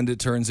at the end, it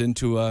turns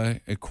into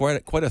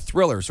quite a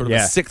thriller, sort of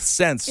a Sixth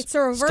Sense. It's a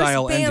reverse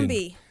style Bambi.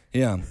 ending.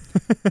 Yeah.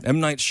 M.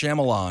 Night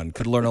Shyamalan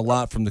could learn a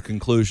lot from the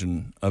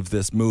conclusion of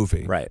this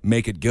movie. Right.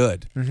 Make it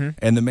good. Mm-hmm.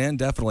 And the man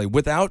definitely,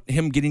 without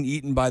him getting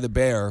eaten by the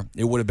bear,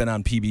 it would have been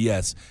on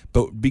PBS.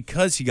 But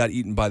because he got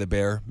eaten by the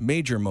bear,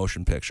 major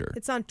motion picture.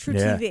 It's on True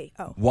TV.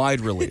 Oh.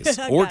 Wide release.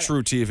 Or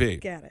True TV.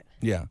 Got it.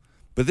 Yeah.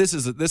 But this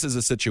is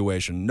a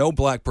situation. No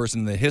black person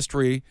in the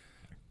history,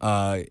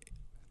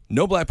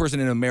 no black person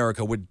in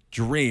America would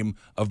dream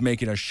of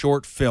making a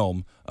short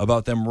film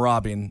about them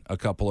robbing a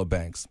couple of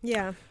banks.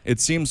 Yeah. It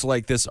seems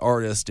like this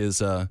artist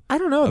is I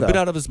don't know, a though. bit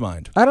out of his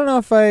mind. I don't know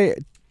if I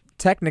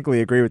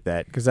technically agree with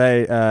that because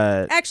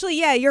Actually,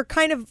 yeah, you're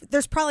kind of.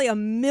 There's probably a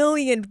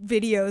million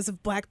videos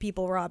of black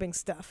people robbing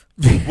stuff.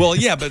 Well,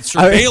 yeah, but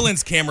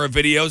surveillance camera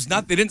videos.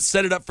 They didn't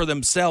set it up for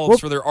themselves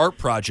for their art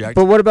project.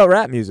 But what about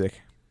rap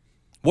music?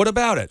 What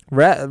about it?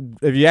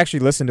 If you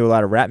actually listen to a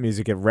lot of rap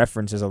music, it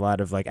references a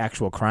lot of like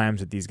actual crimes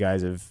that these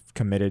guys have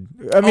committed.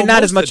 I mean,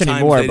 not as much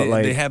anymore, but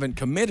like they haven't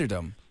committed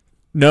them.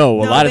 No,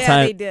 a lot of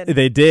times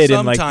they did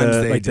in like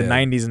Sometimes the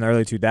 90s and the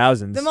early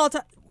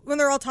 2000s. When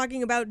they're all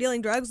talking about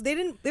dealing drugs, they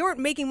weren't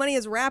making money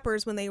as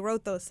rappers when they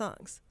wrote those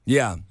songs.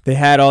 Yeah, they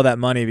had all that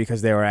money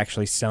because they were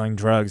actually selling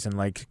drugs and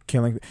like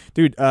killing.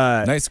 Dude,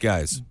 nice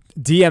guys.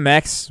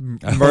 DMX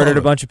murdered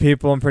a bunch of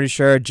people. I'm pretty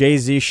sure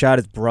Jay-Z shot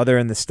his brother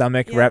in the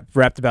stomach. Yeah.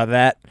 Rapped about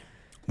that.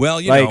 Well,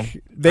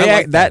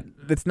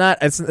 it's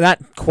not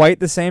quite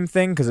the same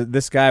thing because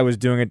this guy was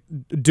doing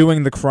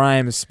the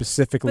crimes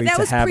specifically to have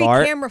art. But that was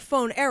pre-camera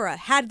phone era.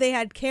 Had they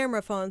had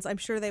camera phones, I'm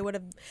sure they would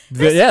have.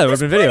 There would have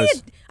been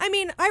videos. I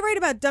mean, I write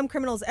about dumb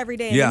criminals every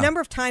day, and the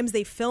number of times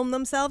they film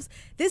themselves.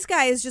 This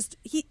guy is just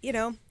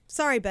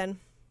Sorry, Ben.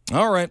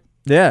 All right.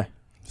 Yeah.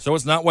 So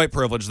it's not white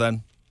privilege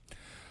then.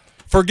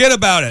 Forget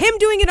about it. Him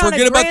doing it on a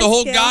Forget about grand the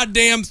whole scale.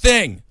 goddamn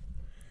thing.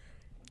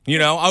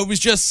 I was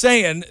just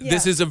saying,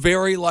 this is a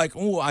very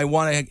I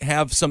want to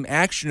have some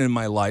action in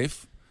my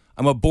life.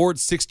 I'm a bored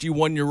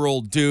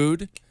 61-year-old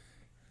dude,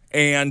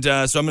 and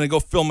so I'm going to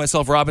go film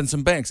myself robbing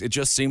some banks. It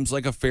just seems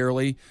like a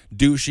fairly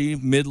douchey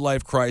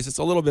midlife crisis,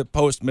 a little bit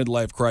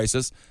post-midlife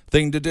crisis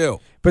thing to do.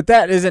 But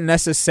that isn't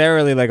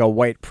necessarily like a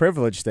white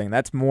privilege thing.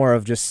 That's more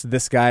of just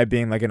this guy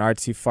being like an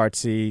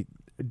artsy-fartsy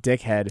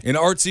dickhead. An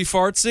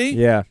artsy-fartsy?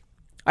 Yeah.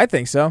 I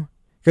think so.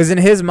 Because in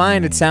his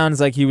mind, it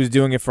sounds like he was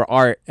doing it for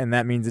art, and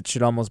that means it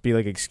should almost be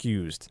like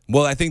excused.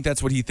 Well, I think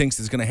that's what he thinks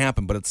is going to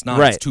happen, but it's not.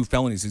 Right. It's 2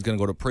 felonies. He's going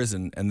to go to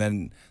prison, and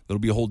then there'll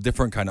be a whole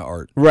different kind of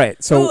art.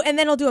 Right. So, and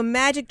then he'll do a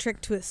magic trick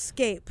to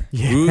escape.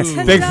 Yeah.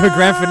 Big for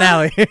grand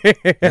finale.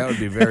 That would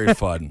be very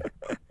fun.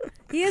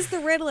 He is the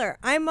Riddler.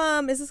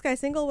 Is this guy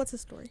single? What's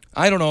his story?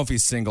 I don't know if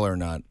he's single or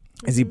not.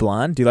 Is he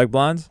blonde? Do you like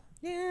blondes?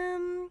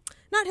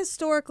 Not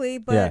historically,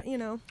 but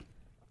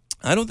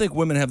I don't think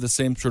women have the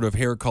same sort of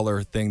hair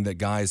color thing that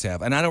guys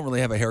have. And I don't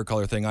really have a hair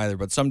color thing either,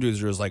 but some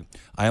dudes are just like,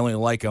 I only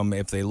like them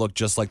if they look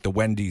just like the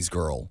Wendy's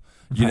girl.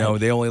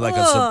 They only like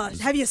us.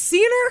 Have you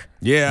seen her?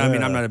 Yeah, I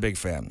mean, I'm not a big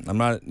fan. I'm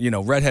not,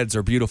 redheads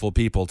are beautiful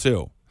people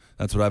too.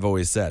 That's what I've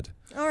always said.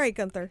 All right,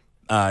 Gunther.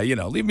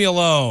 Leave me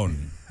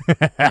alone.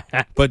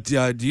 But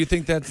do you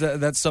think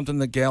that's something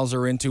that gals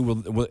are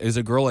into? Is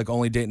a girl like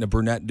only dating a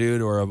brunette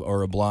dude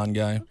or a blonde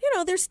guy?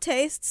 There's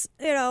tastes,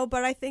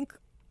 but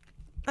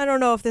I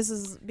don't know if this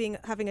is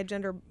having a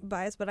gender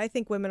bias, but I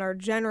think women are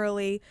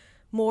generally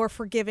more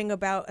forgiving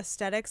about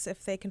aesthetics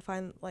if they can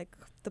find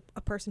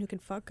a person who can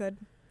fuck good.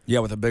 Yeah,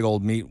 with a big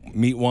old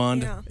meat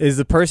wand. Yeah. Is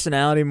the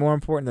personality more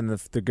important than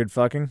the good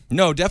fucking?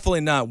 No,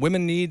 definitely not.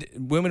 Women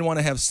want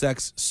to have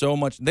sex so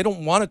much. They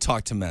don't want to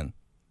talk to men.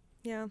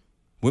 Yeah.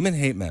 Women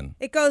hate men.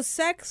 It goes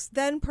sex,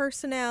 then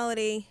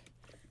personality,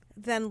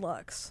 then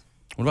looks.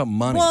 What about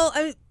money? Well,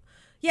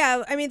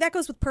 I mean that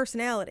goes with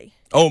personality.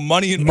 Oh,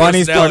 money and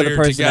money's personality part of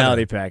the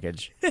personality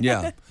package.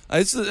 Yeah,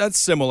 that's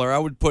similar. I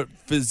would put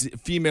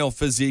female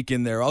physique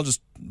in there. I'll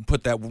just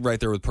put that right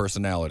there with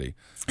personality.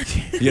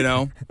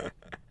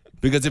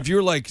 Because if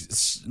you're like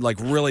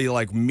really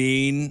like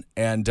mean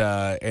and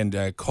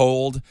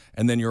cold,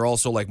 and then you're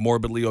also like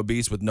morbidly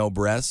obese with no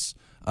breasts.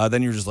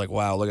 Then you're just like,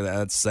 wow, look at that.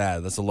 That's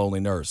sad. That's a lonely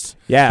nurse.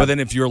 Yeah. But then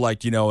if you're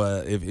like,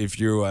 if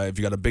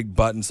you got a big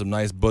butt and some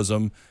nice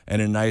bosom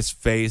and a nice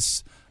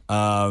face,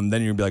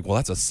 then you'd be like, well,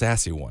 that's a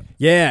sassy one.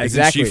 Yeah,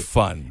 exactly. Isn't she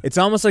fun? It's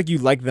almost like you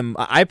like them.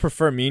 I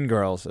prefer mean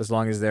girls as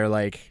long as they're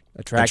like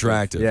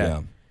attractive.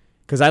 Yeah.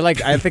 Because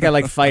I think I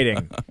like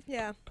fighting.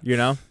 Yeah.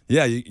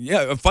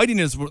 Yeah. Fighting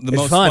is the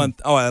most fun.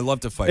 Oh, I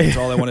love to fight. It's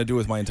all I want to do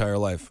with my entire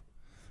life.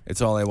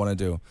 It's all I want to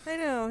do. I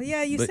know.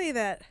 Yeah, you say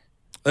that.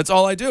 That's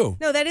all I do.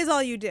 No, that is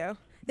all you do.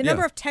 The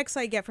number of texts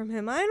I get from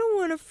him, I don't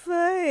want to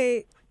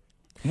fight.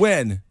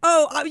 When?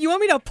 Oh, you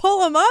want me to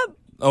pull him up?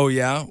 Oh,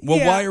 yeah? Well,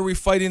 why are we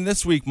fighting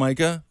this week,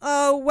 Myka?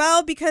 Oh,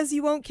 well, because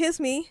you won't kiss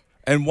me.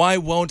 And why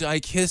won't I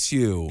kiss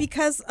you?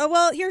 Because,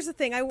 here's the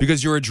thing.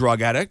 Because you're a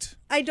drug addict?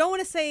 I don't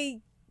want to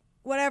say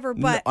whatever,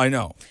 but... No, I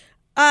know.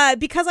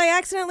 Because I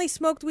accidentally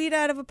smoked weed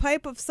out of a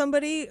pipe of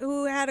somebody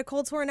who had a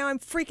cold sore, and now I'm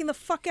freaking the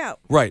fuck out.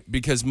 Right,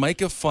 because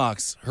Myka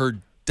Fox, her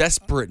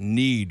desperate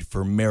need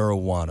for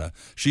marijuana.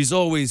 She's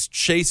always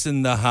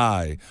chasing the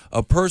high.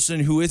 A person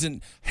who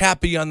isn't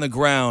happy on the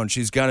ground,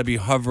 she's got to be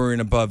hovering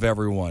above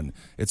everyone.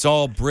 It's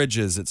all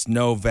bridges. It's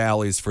no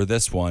valleys for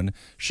this one.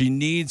 She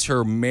needs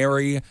her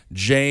Mary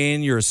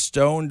Jane. You're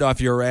stoned off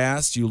your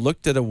ass. You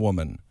looked at a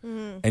woman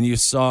and you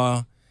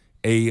saw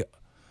a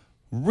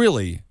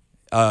really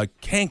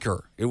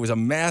canker. It was a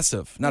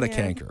massive, not a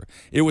canker.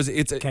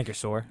 It's a canker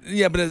sore.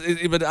 Yeah,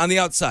 but on the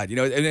outside, and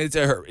it's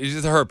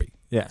just a herpes.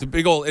 Yeah, it's a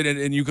big old,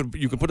 and you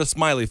could put a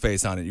smiley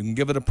face on it. You can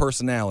give it a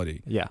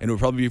personality. Yeah, and it would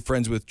probably be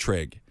friends with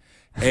Trig.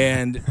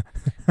 And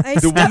I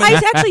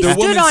actually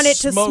stood on it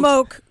to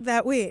smoke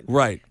that weed.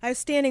 Right. I was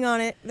standing on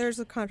it. There's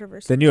a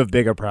controversy. Then you have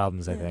bigger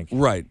problems, I think.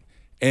 Right.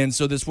 And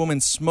so this woman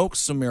smokes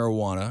some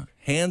marijuana,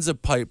 hands a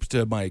pipe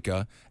to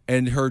Myka,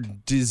 and her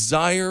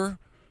desire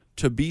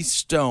to be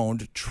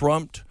stoned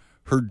trumped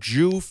her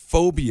Jewish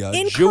phobia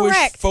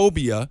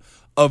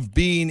of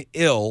being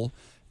ill,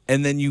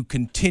 and then you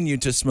continue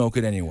to smoke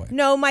it anyway.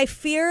 No, my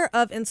fear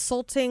of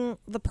insulting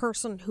the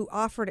person who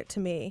offered it to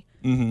me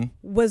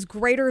was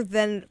greater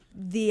than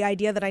the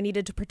idea that I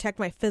needed to protect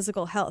my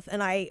physical health.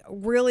 And I've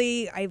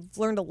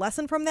learned a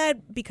lesson from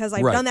that because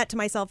I've done that to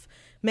myself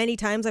many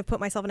times. I've put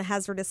myself in a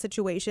hazardous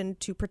situation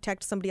to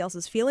protect somebody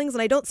else's feelings.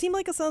 And I don't seem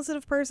like a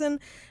sensitive person,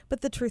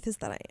 but the truth is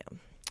that I am.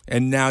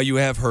 And now you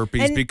have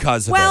herpes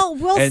because of it. Well,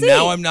 we'll see. And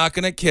now I'm not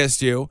going to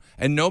kiss you,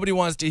 and nobody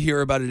wants to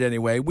hear about it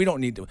anyway. We don't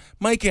need to.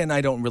 Myka and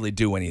I don't really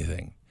do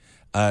anything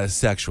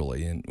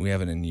sexually, and we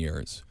haven't in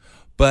years.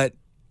 But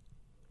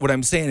what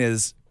I'm saying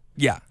is,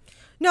 yeah.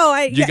 No,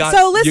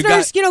 so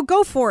listeners,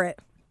 go for it.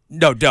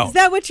 No, don't. Is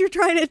that what you're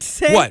trying to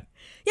say? What?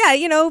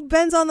 Yeah,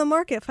 Ben's on the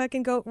market.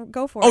 Fucking go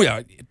for it. Oh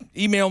yeah,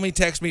 email me,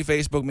 text me,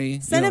 Facebook me.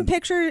 Send him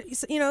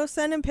pictures.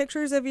 Send him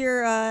pictures of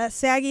your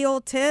saggy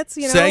old tits.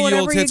 Saggy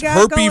whatever old tits, you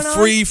got going on.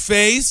 herpes-free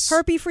face.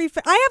 Herpes-free.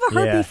 I have a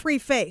herpes-free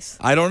face.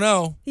 I don't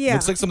know. Yeah,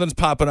 looks like something's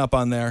popping up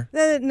on there.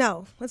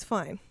 No, that's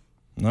fine.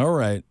 All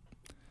right.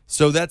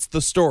 So that's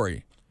the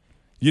story.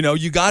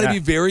 You got to be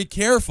very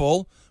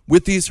careful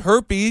with these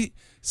herpes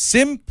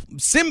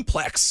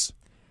simplex.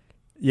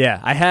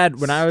 Yeah, I had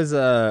when I was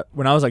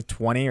like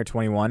 20 or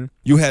 21.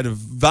 You had a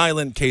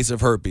violent case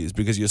of herpes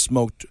because you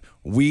smoked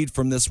weed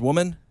from this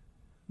woman?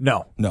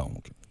 No.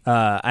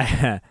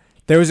 Okay.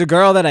 There was a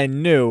girl that I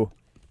knew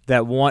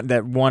that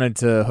wanted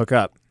to hook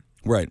up.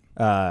 Right.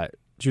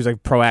 She was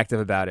like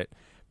proactive about it,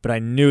 but I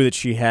knew that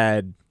she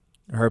had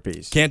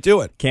herpes. Can't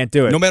do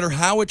it. No matter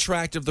how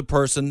attractive the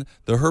person,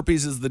 the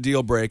herpes is the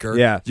deal breaker.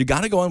 Yeah. You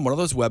got to go on one of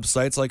those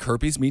websites like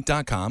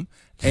herpesmeet.com,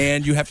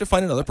 and you have to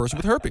find another person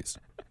with herpes.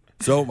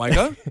 So,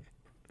 Myka?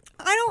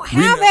 I don't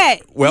have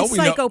it, well,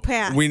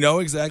 psychopath. We know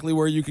exactly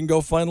where you can go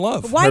find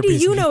love. Why do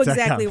you know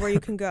exactly where you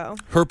can go?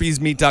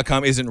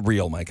 Herpesmeet.com isn't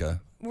real,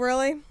 Myka.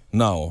 Really?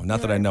 No,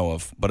 not that I know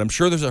of. But I'm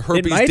sure there's a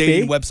herpes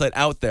dating website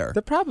out there.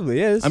 There probably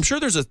is. I'm sure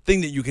there's a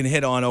thing that you can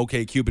hit on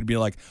OkCupid and be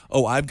like,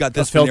 oh, I've got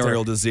this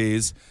venereal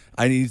disease.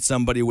 I need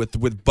somebody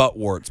with butt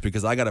warts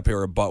because I got a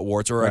pair of butt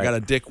warts, or I got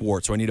a dick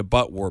wart, so I need a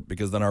butt wart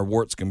because then our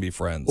warts can be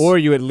friends. Or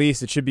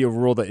it should be a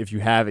rule that if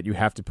you have it, you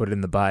have to put it in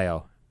the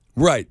bio.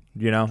 Right.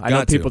 I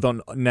know people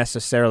don't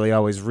necessarily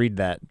always read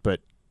that, but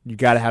you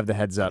got to have the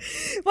heads up.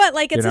 What,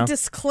 like it's a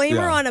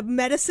disclaimer on a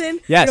medicine?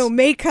 Yes.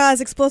 May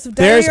cause explosive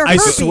diarrhea or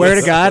herpes. I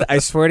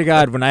swear to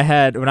God, when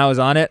I was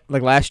on it,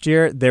 like last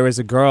year, there was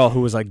a girl who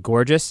was like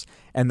gorgeous,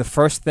 and the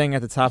first thing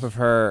at the top of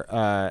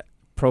her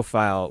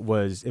profile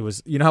was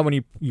how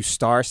when you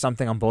star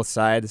something on both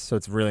sides, so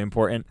it's really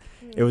important.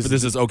 It was. But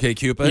this is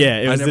OkCupid?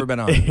 Yeah, I've never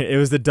been on. It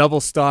was the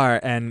double star,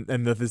 and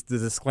the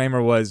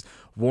disclaimer was,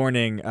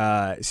 warning,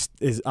 I'm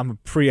a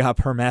pre-op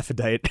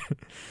hermaphrodite.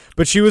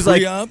 But she was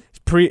pre-op?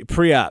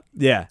 Pre-op,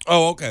 yeah.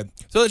 Oh, okay.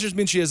 So that just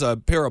means she has a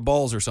pair of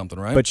balls or something,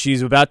 right? But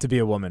she's about to be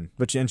a woman.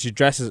 And she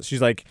dresses.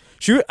 She's like,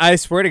 I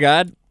swear to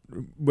God,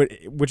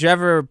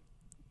 whichever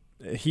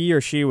he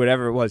or she,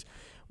 whatever it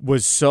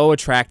was so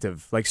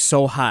attractive, like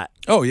so hot.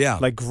 Oh yeah,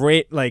 like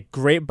great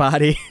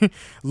body,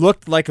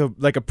 looked like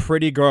a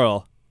pretty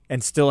girl,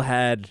 and still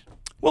had.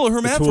 Well, a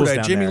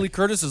hermaphrodite. Jamie Lee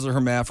Curtis is a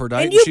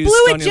hermaphrodite. And you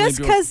blew it just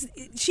because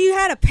she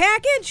had a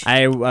package?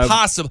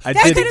 Possibly.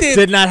 I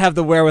did not have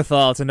the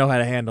wherewithal to know how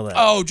to handle it.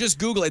 Oh, just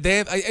Google it. They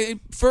have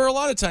for a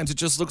lot of times it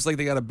just looks like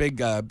they got a big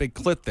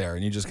clit there,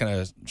 and you just kind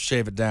of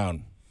shave it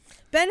down.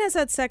 Ben has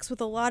had sex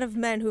with a lot of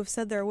men who have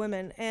said they're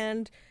women,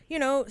 and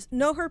no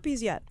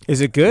herpes yet.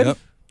 Is it good? Yep.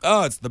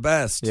 Oh, it's the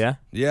best. Yeah?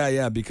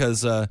 Yeah,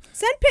 because... Send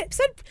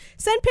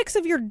pics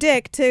of your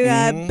dick to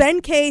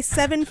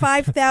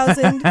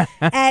BenK75000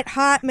 at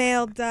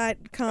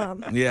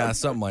hotmail.com. Yeah,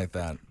 something like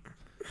that.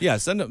 Yeah,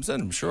 send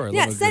them, sure.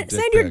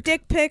 Send your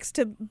dick pics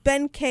to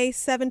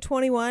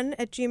BenK721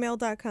 at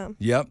gmail.com.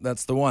 Yep,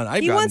 that's the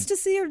one. He wants to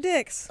see your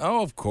dicks.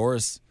 Oh, of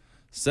course.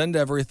 Send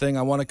everything.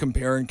 I want to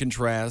compare and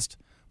contrast.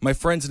 My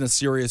friend's in a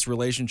serious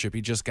relationship.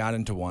 He just got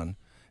into one.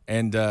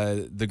 And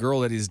the girl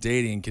that he's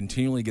dating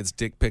continually gets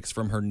dick pics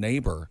from her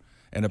neighbor.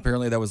 And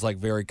apparently that was like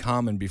very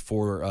common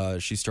before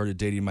she started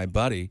dating my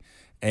buddy.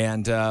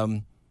 And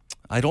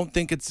I don't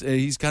think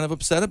he's kind of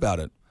upset about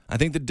it. I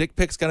think the dick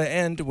pic's got to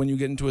end when you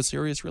get into a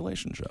serious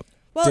relationship.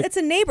 Well, it's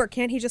a neighbor.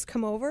 Can't he just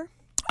come over?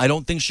 I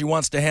don't think she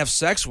wants to have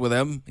sex with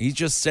him. He's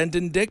just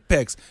sending dick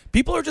pics.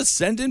 People are just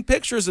sending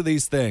pictures of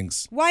these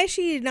things. Why is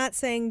she not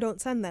saying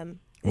don't send them?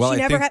 Well, she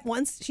never had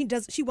once.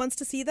 She wants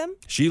to see them.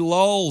 She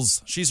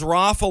lulls. She's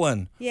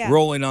raffling,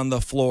 rolling on the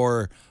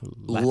floor,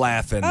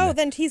 laughing. Oh,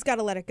 then he's got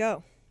to let it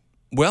go.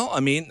 Well, I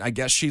mean, I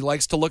guess she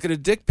likes to look at a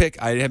dick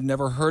pic. I have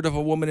never heard of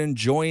a woman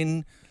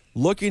enjoying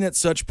looking at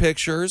such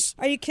pictures.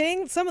 Are you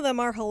kidding? Some of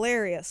them are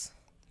hilarious.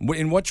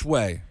 In which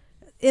way?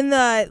 In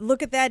the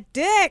look at that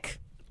dick.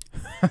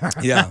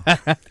 Yeah,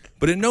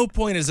 but at no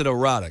point is it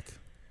erotic.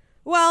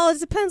 Well, it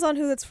depends on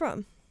who it's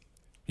from.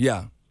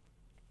 Yeah.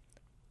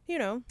 You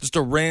know. Just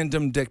a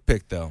random dick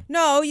pic, though.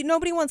 No,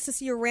 nobody wants to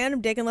see your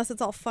random dick unless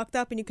it's all fucked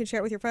up and you can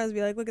share it with your friends and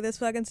be like, look at this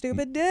fucking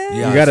stupid dick.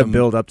 Yeah, you got to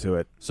build up to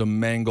it. Some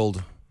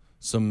mangled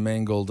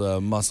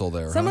muscle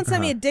there. Someone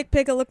sent me a dick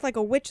pic that looked like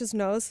a witch's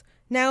nose.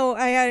 Now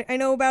I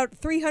know about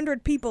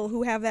 300 people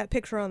who have that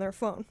picture on their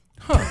phone.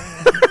 Huh.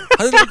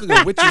 How did it look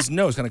like a witch's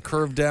nose? Kind of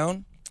curved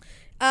down?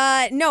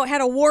 No, it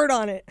had a wart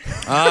on it.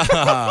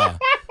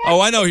 Oh,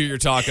 I know who you're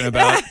talking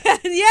about.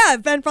 Yeah,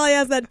 Ben probably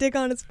has that dick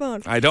on his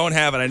phone. I don't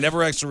have it. I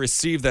never actually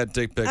received that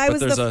dick pic. I but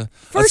was there's the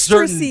first to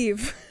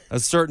receive. A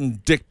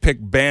certain dick pic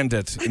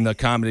bandit in the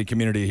comedy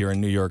community here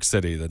in New York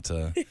City.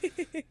 That,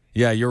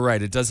 yeah, you're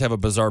right. It does have a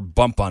bizarre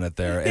bump on it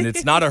there, and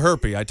it's not a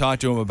herpy. I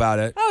talked to him about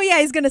it. Oh yeah,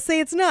 he's gonna say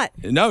it's not.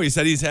 No, he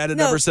said he's had it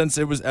ever since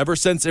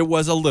it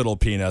was a little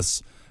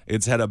penis.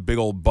 It's had a big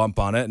old bump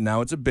on it, and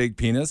now it's a big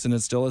penis, and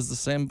it still has the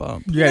same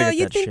bump.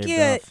 You think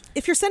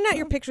if you're sending out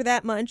your picture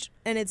that much,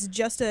 and it's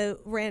just a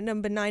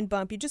random benign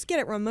bump, you just get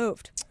it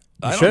removed.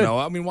 I don't know.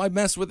 I mean, why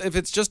mess with? If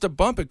it's just a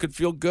bump, it could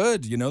feel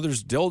good. You know,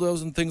 there's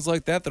dildos and things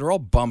like that are all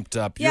bumped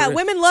up. Yeah,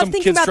 women love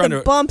thinking about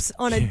the bumps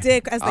on a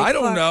dick as they I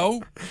don't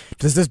know.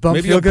 Does this bump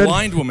feel good? Maybe a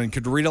blind woman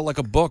could read it like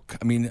a book.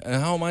 I mean,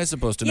 how am I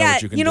supposed to know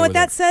what you can do? You know what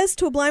that it? says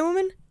to a blind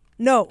woman?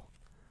 No.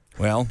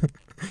 Well,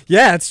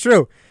 yeah, it's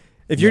true.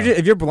 If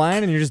you're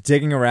blind and you're just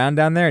digging around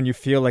down there and you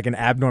feel like an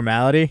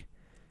abnormality,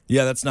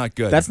 yeah, that's not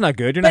good. That's not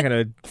good. You're not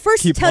going to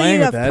first keep tell playing you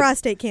with have that.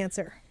 prostate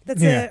cancer.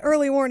 That's an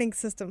early warning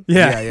system.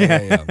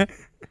 Yeah.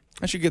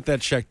 I should get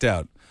that checked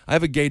out. I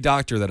have a gay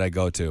doctor that I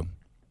go to.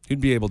 He'd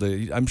be able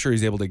to. I'm sure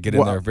he's able to get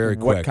in there very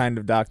quick. What kind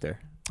of doctor?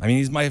 I mean,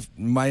 he's my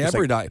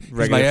every doctor.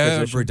 He's my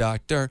every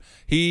doctor.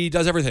 He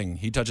does everything.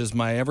 He touches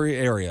my every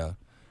area,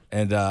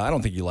 and I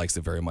don't think he likes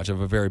it very much. I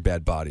have a very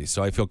bad body,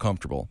 so I feel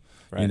comfortable.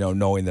 Right. You know,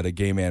 knowing that a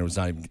gay man he's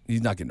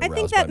not getting aroused. I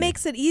think that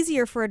makes it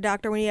easier for a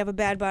doctor when you have a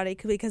bad body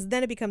because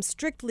then it becomes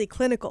strictly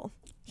clinical.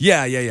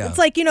 Yeah. It's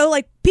like,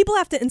 like people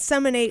have to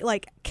inseminate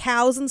like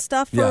cows and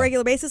stuff for a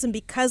regular basis, and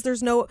because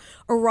there's no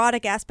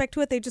erotic aspect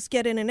to it, they just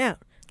get in and out.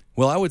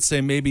 Well, I would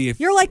say maybe if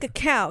you're like a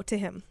cow to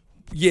him.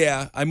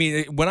 Yeah, I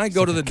mean, when I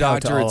go to the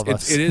doctor,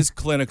 it is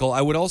clinical.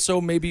 I would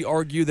also maybe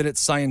argue that it's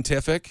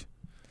scientific.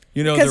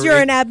 You know, because you're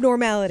an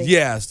abnormality.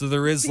 Yeah, so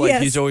there is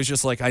he's always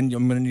just like, I'm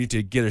going to need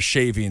to get a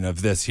shaving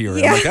of this here.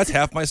 And I'm like, that's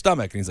half my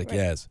stomach. And he's like,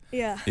 yes.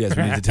 Yeah. Yes,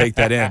 we need to take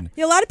that in.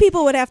 Yeah, a lot of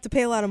people would have to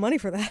pay a lot of money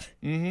for that.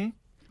 Mm-hmm.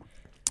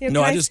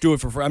 No, I just do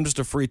it for free. I'm just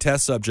a free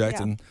test subject,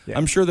 and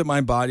I'm sure that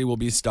my body will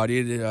be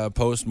studied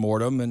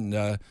post-mortem,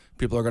 and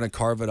people are going to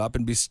carve it up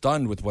and be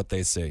stunned with what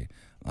they see.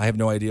 I have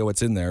no idea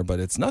what's in there, but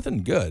it's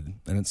nothing good,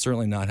 and it's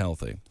certainly not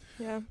healthy.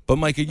 Yeah. But,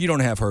 Myka, you don't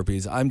have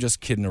herpes. I'm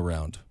just kidding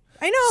around.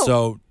 I know.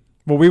 So...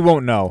 Well, we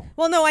won't know.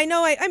 Well, no, I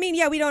know. I mean,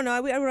 yeah, we don't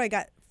know. What I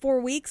got?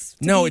 4 weeks?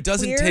 No, it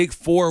doesn't take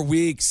 4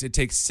 weeks. It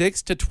takes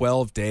 6 to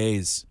 12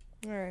 days.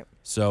 All right.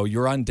 So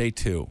you're on day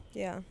 2.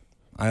 Yeah.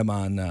 I'm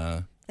on...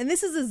 And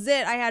this is a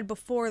zit I had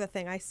before the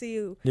thing. I see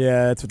you.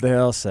 Yeah, that's what they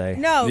all say.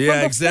 No,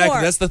 yeah, exactly.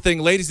 That's the thing.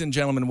 Ladies and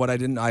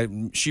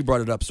gentlemen, she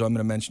brought it up, so I'm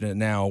going to mention it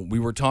now. We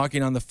were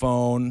talking on the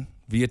phone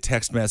via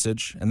text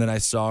message, and then I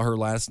saw her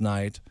last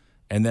night.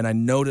 And then I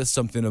noticed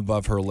something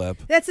above her lip.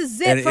 That's a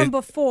zit from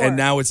before. And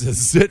now it's a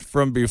zit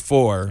from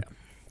before.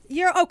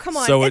 Come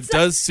on. So it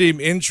does seem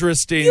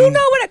interesting. You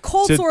know what a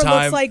cold sore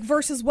looks like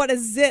versus what a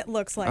zit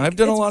looks like. I've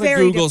done a lot of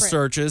Google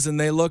searches, and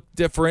they look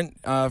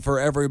different for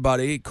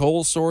everybody.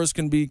 Cold sores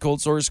can be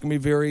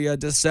very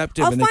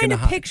deceptive. I'll find a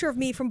picture of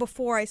me from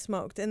before I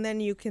smoked, and then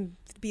you can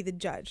be the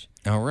judge.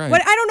 All right.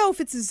 But I don't know if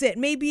it's a zit.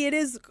 Maybe it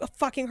is a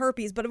fucking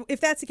herpes, but if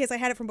that's the case, I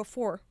had it from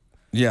before.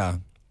 Yeah.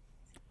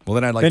 Well,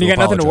 then I'd like to apologize. Then you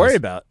got nothing to worry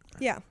about.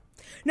 Yeah.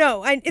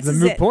 No, it's a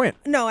moot zit. Point.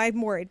 No,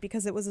 I'm worried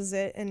because it was a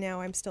zit, and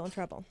now I'm still in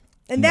trouble.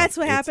 And that's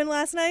what happened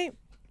last night?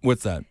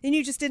 What's that? And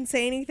you just didn't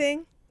say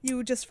anything?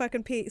 You just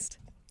fucking pieced.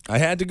 I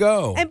had to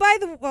go. And I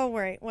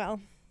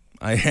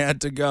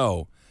had to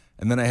go.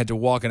 And then I had to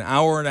walk an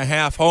hour and a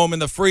half home in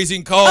the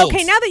freezing cold.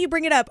 Okay, now that you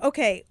bring it up,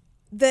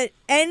 the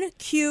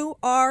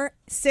NQR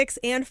 6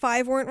 and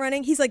 5 weren't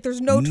running. He's like,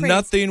 there's no trains.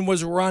 Nothing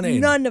was running.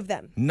 None of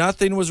them.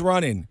 Nothing was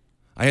running.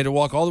 I had to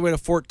walk all the way to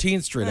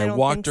 14th Street. I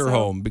walked her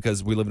home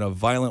because we live in a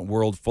violent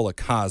world full of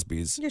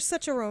Cosbys. You're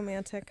such a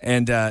romantic.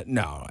 And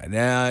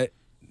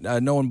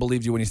no one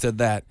believed you when you said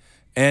that.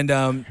 And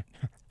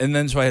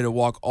then so I had to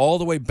walk all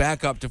the way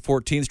back up to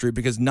 14th Street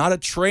because not a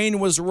train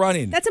was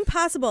running. That's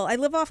impossible. I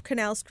live off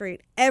Canal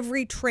Street.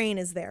 Every train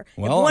is there.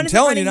 Well, I'm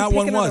telling you, not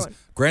one was.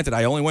 Granted,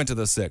 I only went to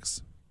the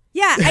 6.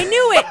 Yeah, I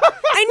knew it.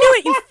 I knew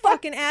it, you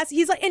fucking ass.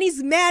 He's like, and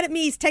he's mad at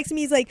me. He's texting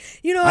me. He's like,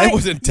 you know, I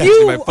wasn't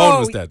texting. My phone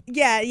was dead.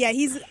 Yeah.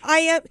 He's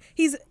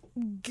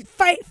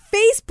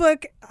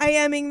Facebook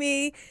IMing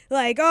me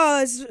like,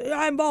 oh,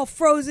 I'm all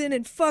frozen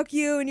and fuck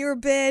you and you're a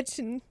bitch,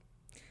 and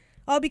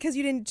all because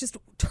you didn't just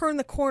turn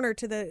the corner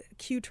to the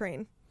Q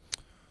train.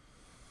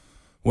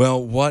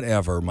 Well,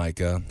 whatever,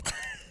 Myka.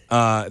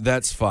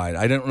 That's fine.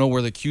 I don't know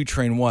where the Q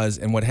train was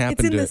and what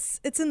happened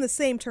It's in the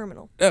same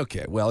terminal.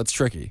 Okay, well, it's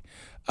tricky.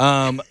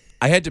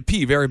 I had to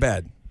pee very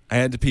bad. I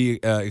had to pee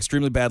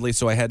extremely badly,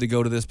 so I had to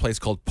go to this place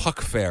called Puck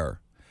Fair,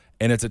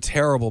 and it's a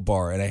terrible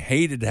bar, and I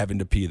hated having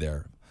to pee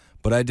there.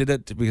 But I did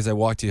it because I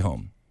walked you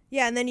home.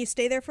 Yeah, and then you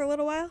stay there for a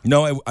little while?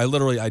 No, I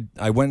literally,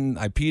 I went,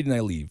 I peed and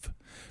I leave.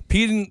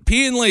 Pee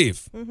and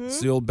leave. Mm-hmm. It's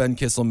the old Ben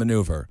Kissel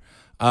maneuver.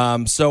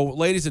 So,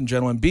 ladies and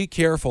gentlemen, be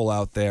careful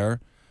out there.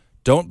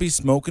 Don't be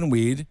smoking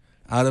weed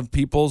out of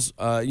people's,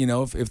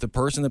 if the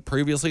person that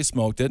previously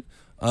smoked it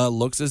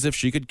looks as if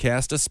she could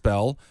cast a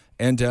spell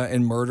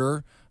and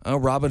murder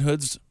Robin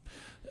Hood's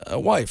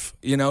wife.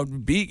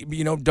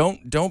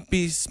 Don't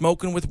be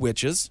smoking with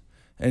witches,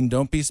 and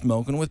don't be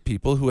smoking with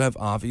people who have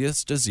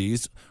obvious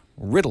disease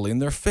riddling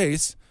their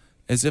face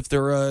as if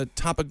they're a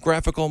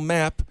topographical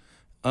map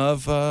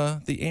of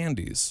the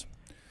Andes.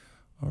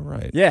 All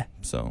right. Yeah.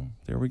 So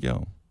there we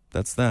go.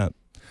 That's that.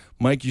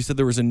 Mike, you said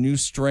there was a new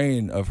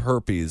strain of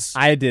herpes.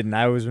 I didn't.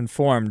 I was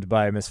informed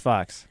by Miss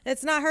Fox.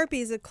 It's not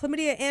herpes.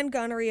 Chlamydia and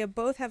gonorrhea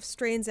both have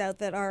strains out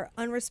that are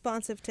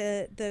unresponsive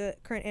to the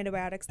current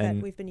antibiotics that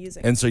we've been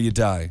using. And so you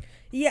die.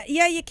 Yeah,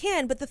 you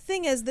can. But the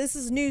thing is, this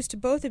is news to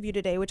both of you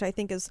today, which I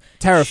think is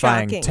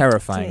terrifying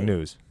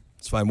news.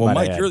 It's fine. Well,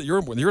 Mike,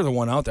 you're the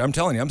one out there. I'm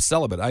telling you, I'm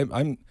celibate.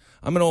 I'm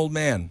an old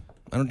man.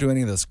 I don't do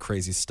any of this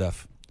crazy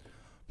stuff.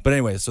 But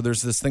anyway, so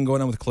there's this thing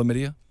going on with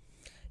chlamydia.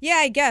 Yeah,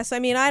 I guess. I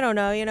mean, I don't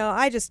know.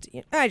 I just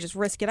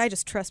risk it. I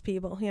just trust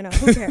people.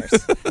 Who cares?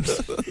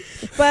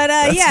 But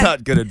that's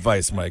not good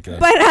advice, Myka.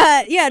 But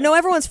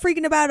everyone's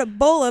freaking about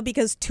Ebola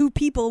because 2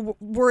 people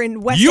were in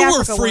West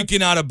Africa. You were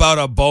freaking out about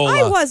Ebola.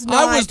 I was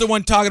not. I was the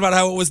one talking about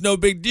how it was no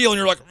big deal, and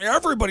you're like,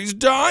 everybody's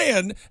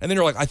dying, and then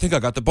you're like, I think I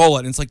got the Ebola,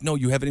 and it's like, no,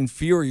 you have an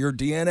inferior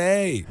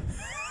DNA.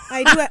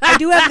 I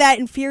do have that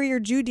inferior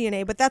Jew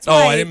DNA, but that's why.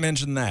 Oh, I didn't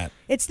mention that.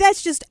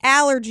 That's just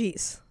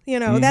allergies.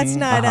 That's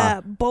not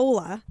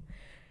Ebola.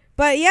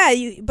 But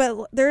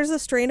but there's a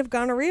strain of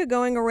gonorrhea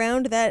going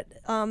around that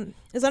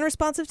is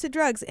unresponsive to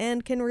drugs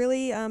and can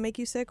really make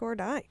you sick or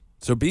die.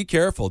 So be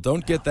careful.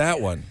 Don't get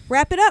that one.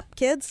 Wrap it up,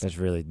 kids. That's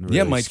really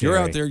Mike, scary.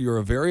 You're out there. You're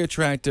a very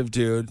attractive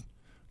dude.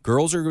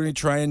 Girls are going to be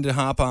trying to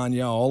hop on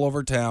you all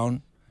over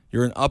town.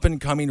 You're an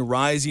up-and-coming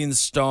rising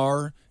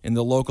star in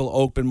the local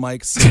open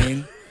mic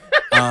scene.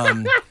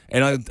 And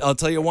I'll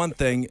tell you one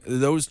thing.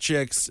 Those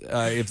chicks,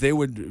 if they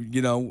would,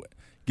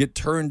 get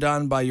turned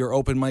on by your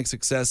open mic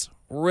success,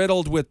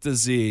 riddled with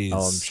disease.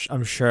 Oh,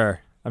 I'm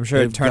sure.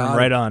 It'd turn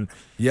right on.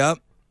 Yep.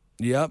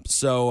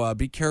 So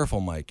be careful,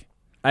 Mike.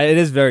 It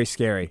is very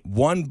scary.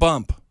 1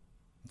 bump.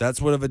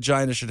 That's what a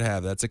vagina should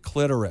have. That's a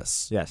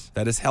clitoris. Yes.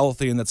 That is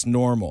healthy and that's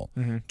normal.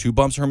 Mm-hmm. 2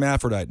 bumps,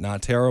 hermaphrodite.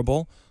 Not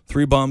terrible.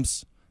 3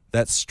 bumps,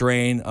 that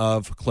strain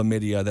of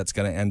chlamydia that's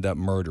going to end up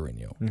murdering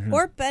you. Mm-hmm.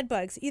 Or bed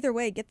bugs. Either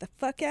way, get the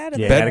fuck out of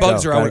there. Bed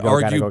bugs I would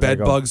argue, bed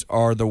bugs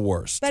are the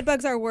worst. Bed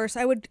bugs are worse.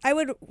 I would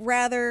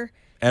rather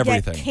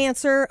everything. Get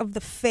cancer of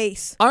the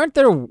face. Aren't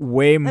there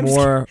way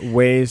more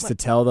ways to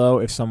tell though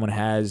if someone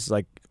has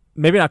like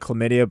maybe not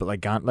chlamydia but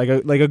like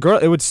a girl?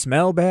 It would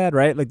smell bad,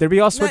 right? Like there'd be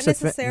all sorts of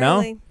things.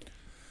 No.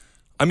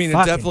 I mean,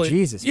 Fucking it definitely.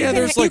 Jesus. Yeah,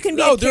 there's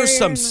there's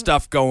some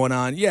stuff going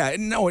on. Yeah,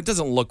 no, it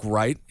doesn't look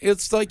right.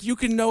 It's like you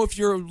can know if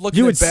you're looking.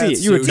 You would at bad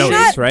see. You would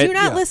notice, right? Do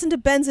not listen to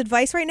Ben's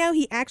advice right now.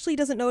 He actually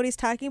doesn't know what he's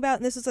talking about,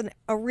 and this is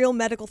a real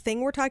medical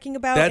thing we're talking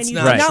about. That's and you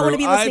not do not true. want to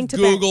be listening I've to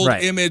Googled,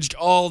 Ben. imaged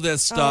all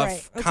this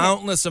stuff Okay.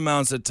 countless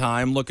amounts of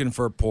time looking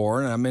for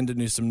porn. I'm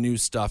into some new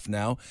stuff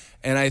now,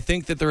 and I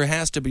think that there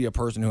has to be a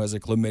person who has a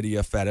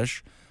chlamydia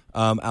fetish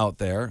out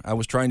there. I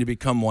was trying to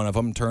become one of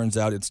them. Turns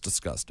out it's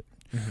disgusting.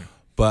 Mm-hmm.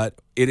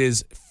 But it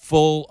is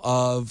full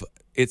of,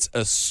 it's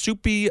a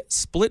soupy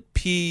split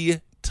pea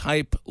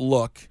type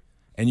look,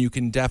 and you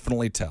can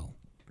definitely tell.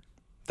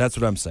 That's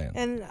what I'm saying.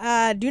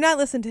 And do not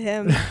listen to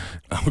him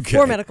okay.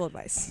 for medical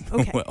advice.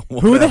 Okay. Well,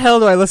 who the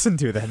hell do I listen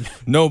to then?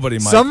 Nobody,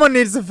 Mike. Someone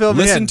needs to fill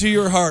me in. Listen to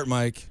your heart,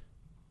 Mike.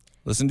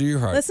 Listen to your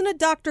heart. Listen to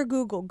Dr.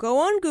 Google. Go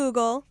on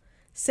Google,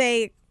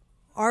 say,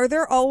 are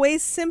there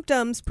always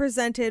symptoms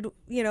presented,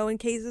 in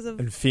cases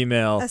of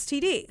female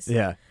STDs?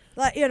 Yeah.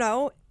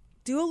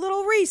 Do a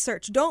little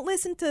research. Don't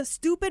listen to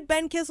stupid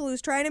Ben Kissel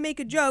who's trying to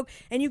make a joke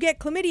and you get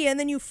chlamydia and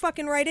then you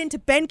fucking write into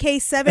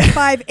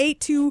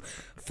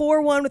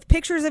BenK758241 with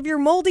pictures of your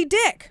moldy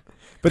dick.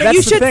 But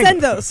you should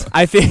send those.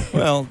 I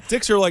feel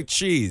dicks are like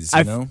cheese,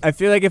 I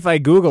feel like if I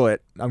Google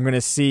it, I'm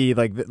gonna see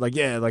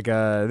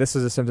this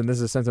is a symptom, this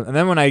is a symptom, and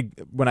then when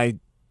I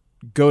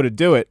go to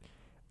do it,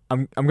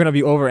 I'm gonna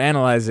be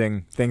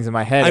overanalyzing things in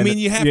my head. I mean,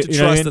 you have to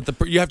trust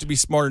that you have to be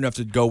smart enough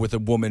to go with a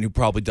woman who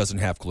probably doesn't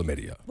have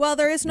chlamydia. Well,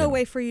 there is no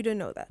way for you to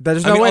know that.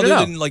 There's no way to know.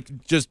 Other than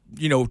like just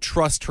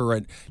trust her.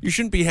 And you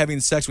shouldn't be having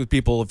sex with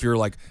people if you're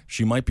like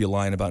she might be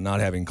lying about not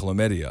having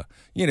chlamydia.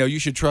 You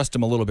should trust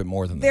them a little bit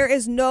more than that. There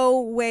is no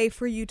way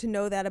for you to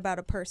know that about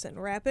a person.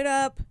 Wrap it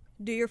up.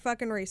 Do your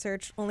fucking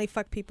research. Only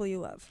fuck people you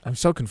love. I'm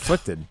so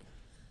conflicted.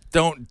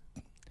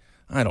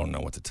 I don't know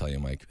what to tell you,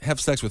 Mike. Have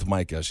sex with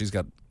Myka.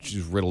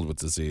 She's riddled with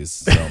disease.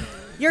 So.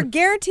 You're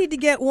guaranteed to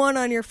get one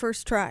on your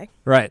first try.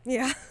 Right.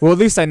 Yeah. Well, at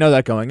least I know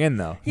that going in,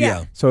 though.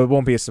 Yeah. So it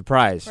won't be a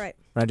surprise. Right.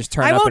 When I just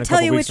turn I up won't in a tell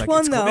couple you weeks, which like, one,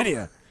 it's though.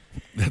 chlamydia.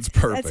 That's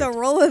perfect. That's a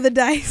roll of the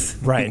dice.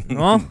 Right.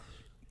 Well,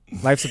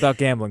 life's about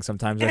gambling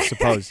sometimes, I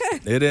suppose.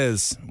 It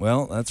is.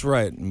 Well, that's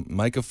right.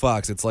 Myka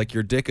Fox. It's like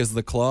your dick is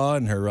the claw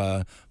and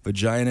her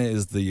vagina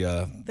is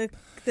the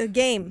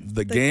game.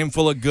 The game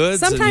full of goods.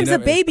 Sometimes a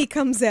baby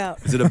comes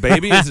out. Is it a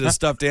baby? Is it a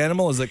stuffed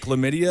animal? Is it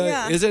chlamydia?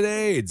 Yeah. Is it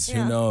AIDS?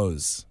 Yeah. Who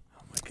knows?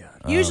 Oh, my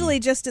God. Usually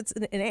just it's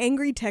an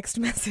angry text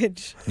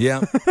message.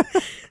 Yeah.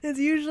 It's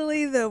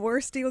usually the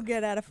worst you'll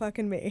get out of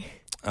fucking me.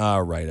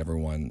 All right,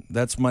 everyone.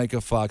 That's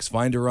Myka Fox.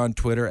 Find her on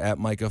Twitter at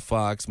Myka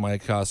Fox.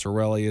 Mike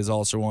Coscarelli is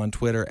also on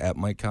Twitter at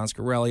Mike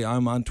Coscarelli.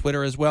 I'm on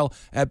Twitter as well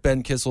at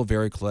Ben Kissel.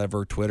 Very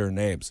clever Twitter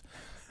names.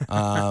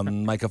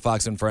 Myka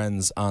Fox and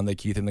Friends on the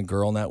Keith and the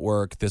Girl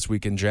Network. This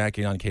Week in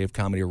Jackie on Cave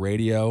Comedy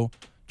Radio.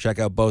 Check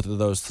out both of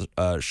those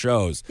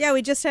shows. Yeah,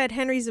 we just had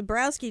Henry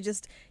Zabrowski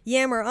just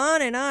yammer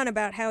on and on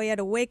about how he had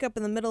to wake up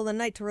in the middle of the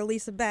night to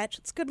release a batch.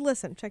 It's good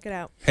listen. Check it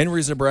out.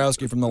 Henry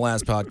Zabrowski from the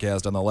last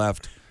podcast on the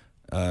left.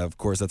 Of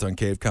course, that's on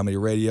Cave Comedy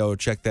Radio.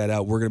 Check that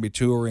out. We're going to be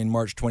touring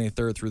March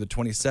 23rd through the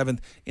 27th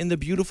in the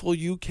beautiful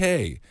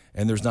UK.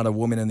 And there's not a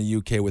woman in the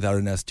UK without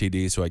an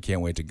STD, so I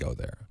can't wait to go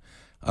there.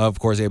 Of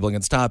course, Abel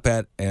Against Top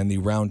Hat and the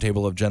Round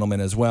Table of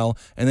Gentlemen as well.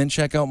 And then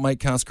check out Mike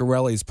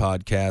Coscarelli's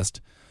podcast.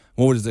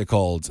 What is it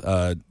called?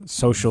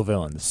 Social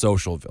Villains.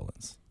 Social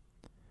Villains.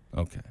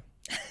 Okay.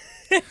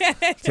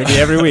 It's gonna be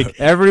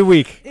every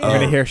week you're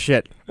gonna hear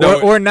shit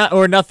or not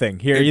or nothing.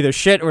 Hear either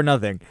shit or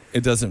nothing.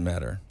 It doesn't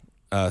matter.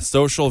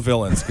 Social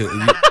Villains.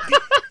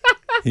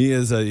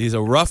 He's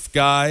a rough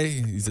guy.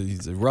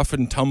 He's a rough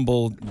and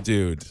tumble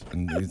dude.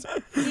 And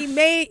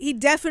he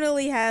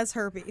definitely has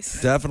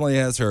herpes. Definitely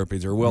has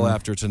herpes, or will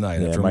after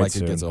tonight, after Micah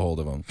soon. gets a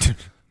hold of him.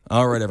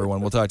 All right,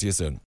 everyone. We'll talk to you soon.